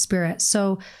feel the Spirit.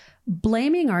 So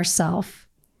blaming ourselves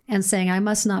and saying, I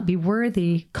must not be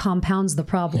worthy, compounds the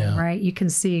problem, right? You can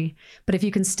see. But if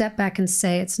you can step back and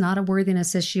say, it's not a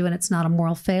worthiness issue and it's not a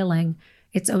moral failing,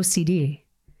 it's OCD.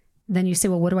 Then you say,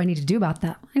 well, what do I need to do about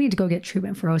that? I need to go get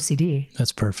treatment for OCD.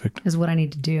 That's perfect. Is what I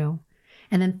need to do.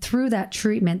 And then through that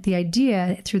treatment, the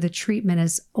idea through the treatment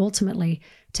is ultimately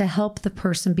to help the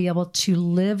person be able to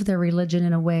live their religion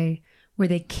in a way where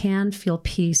they can feel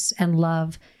peace and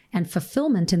love and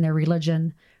fulfillment in their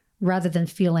religion rather than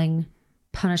feeling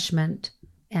punishment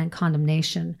and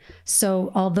condemnation.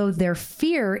 So although their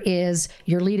fear is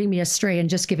you're leading me astray and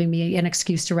just giving me an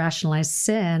excuse to rationalize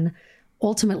sin,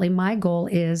 ultimately my goal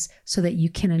is so that you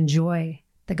can enjoy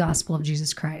the gospel of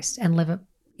Jesus Christ and live it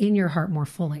in your heart more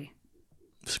fully.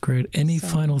 That's great. Any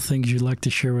final things you'd like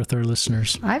to share with our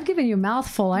listeners? I've given you a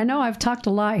mouthful. I know I've talked a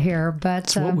lot here, but...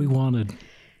 That's what we wanted.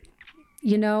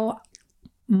 You know,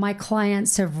 my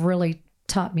clients have really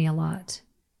taught me a lot.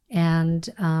 And...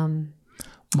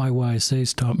 my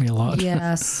YSA's taught me a lot.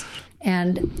 Yes.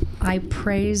 And I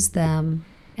praise them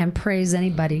and praise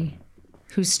anybody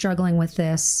who's struggling with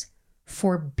this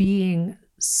for being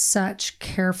such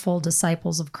careful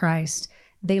disciples of Christ.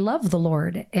 They love the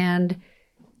Lord. And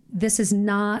this is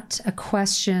not a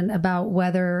question about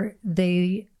whether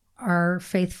they are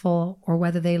faithful or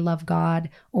whether they love God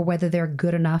or whether they're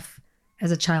good enough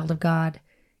as a child of God.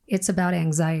 It's about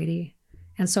anxiety.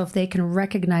 And so if they can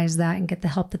recognize that and get the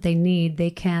help that they need, they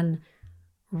can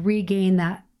regain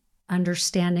that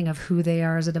understanding of who they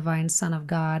are as a divine son of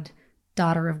God,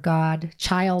 daughter of God,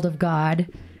 child of God,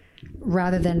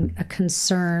 rather than a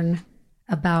concern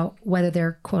about whether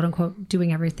they're, quote unquote,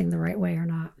 doing everything the right way or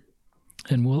not.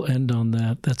 And we'll end on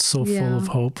that. That's so full of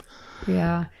hope.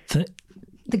 Yeah.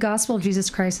 The gospel of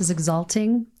Jesus Christ is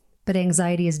exalting, but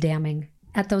anxiety is damning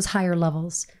at those higher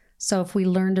levels. So if we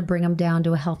learn to bring them down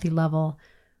to a healthy level,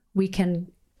 we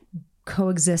can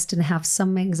coexist and have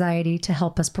some anxiety to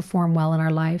help us perform well in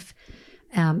our life.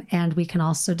 And we can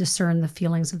also discern the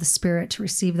feelings of the Spirit to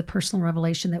receive the personal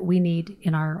revelation that we need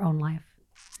in our own life.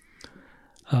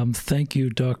 Thank you,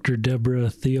 Dr. Deborah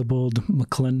Theobald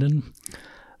McClendon,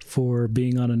 for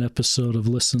being on an episode of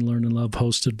Listen, Learn, and Love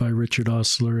hosted by Richard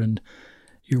Ostler, and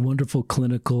your wonderful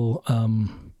clinical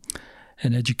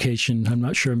and education. I'm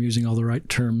not sure I'm using all the right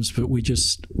terms, but we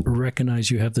just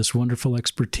recognize you have this wonderful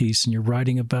expertise and you're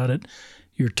writing about it,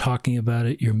 you're talking about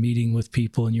it, you're meeting with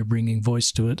people, and you're bringing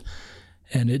voice to it.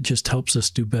 And it just helps us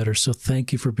do better. So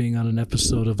thank you for being on an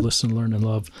episode of Listen, Learn, and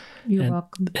Love. You're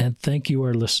welcome. And thank you,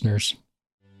 our listeners.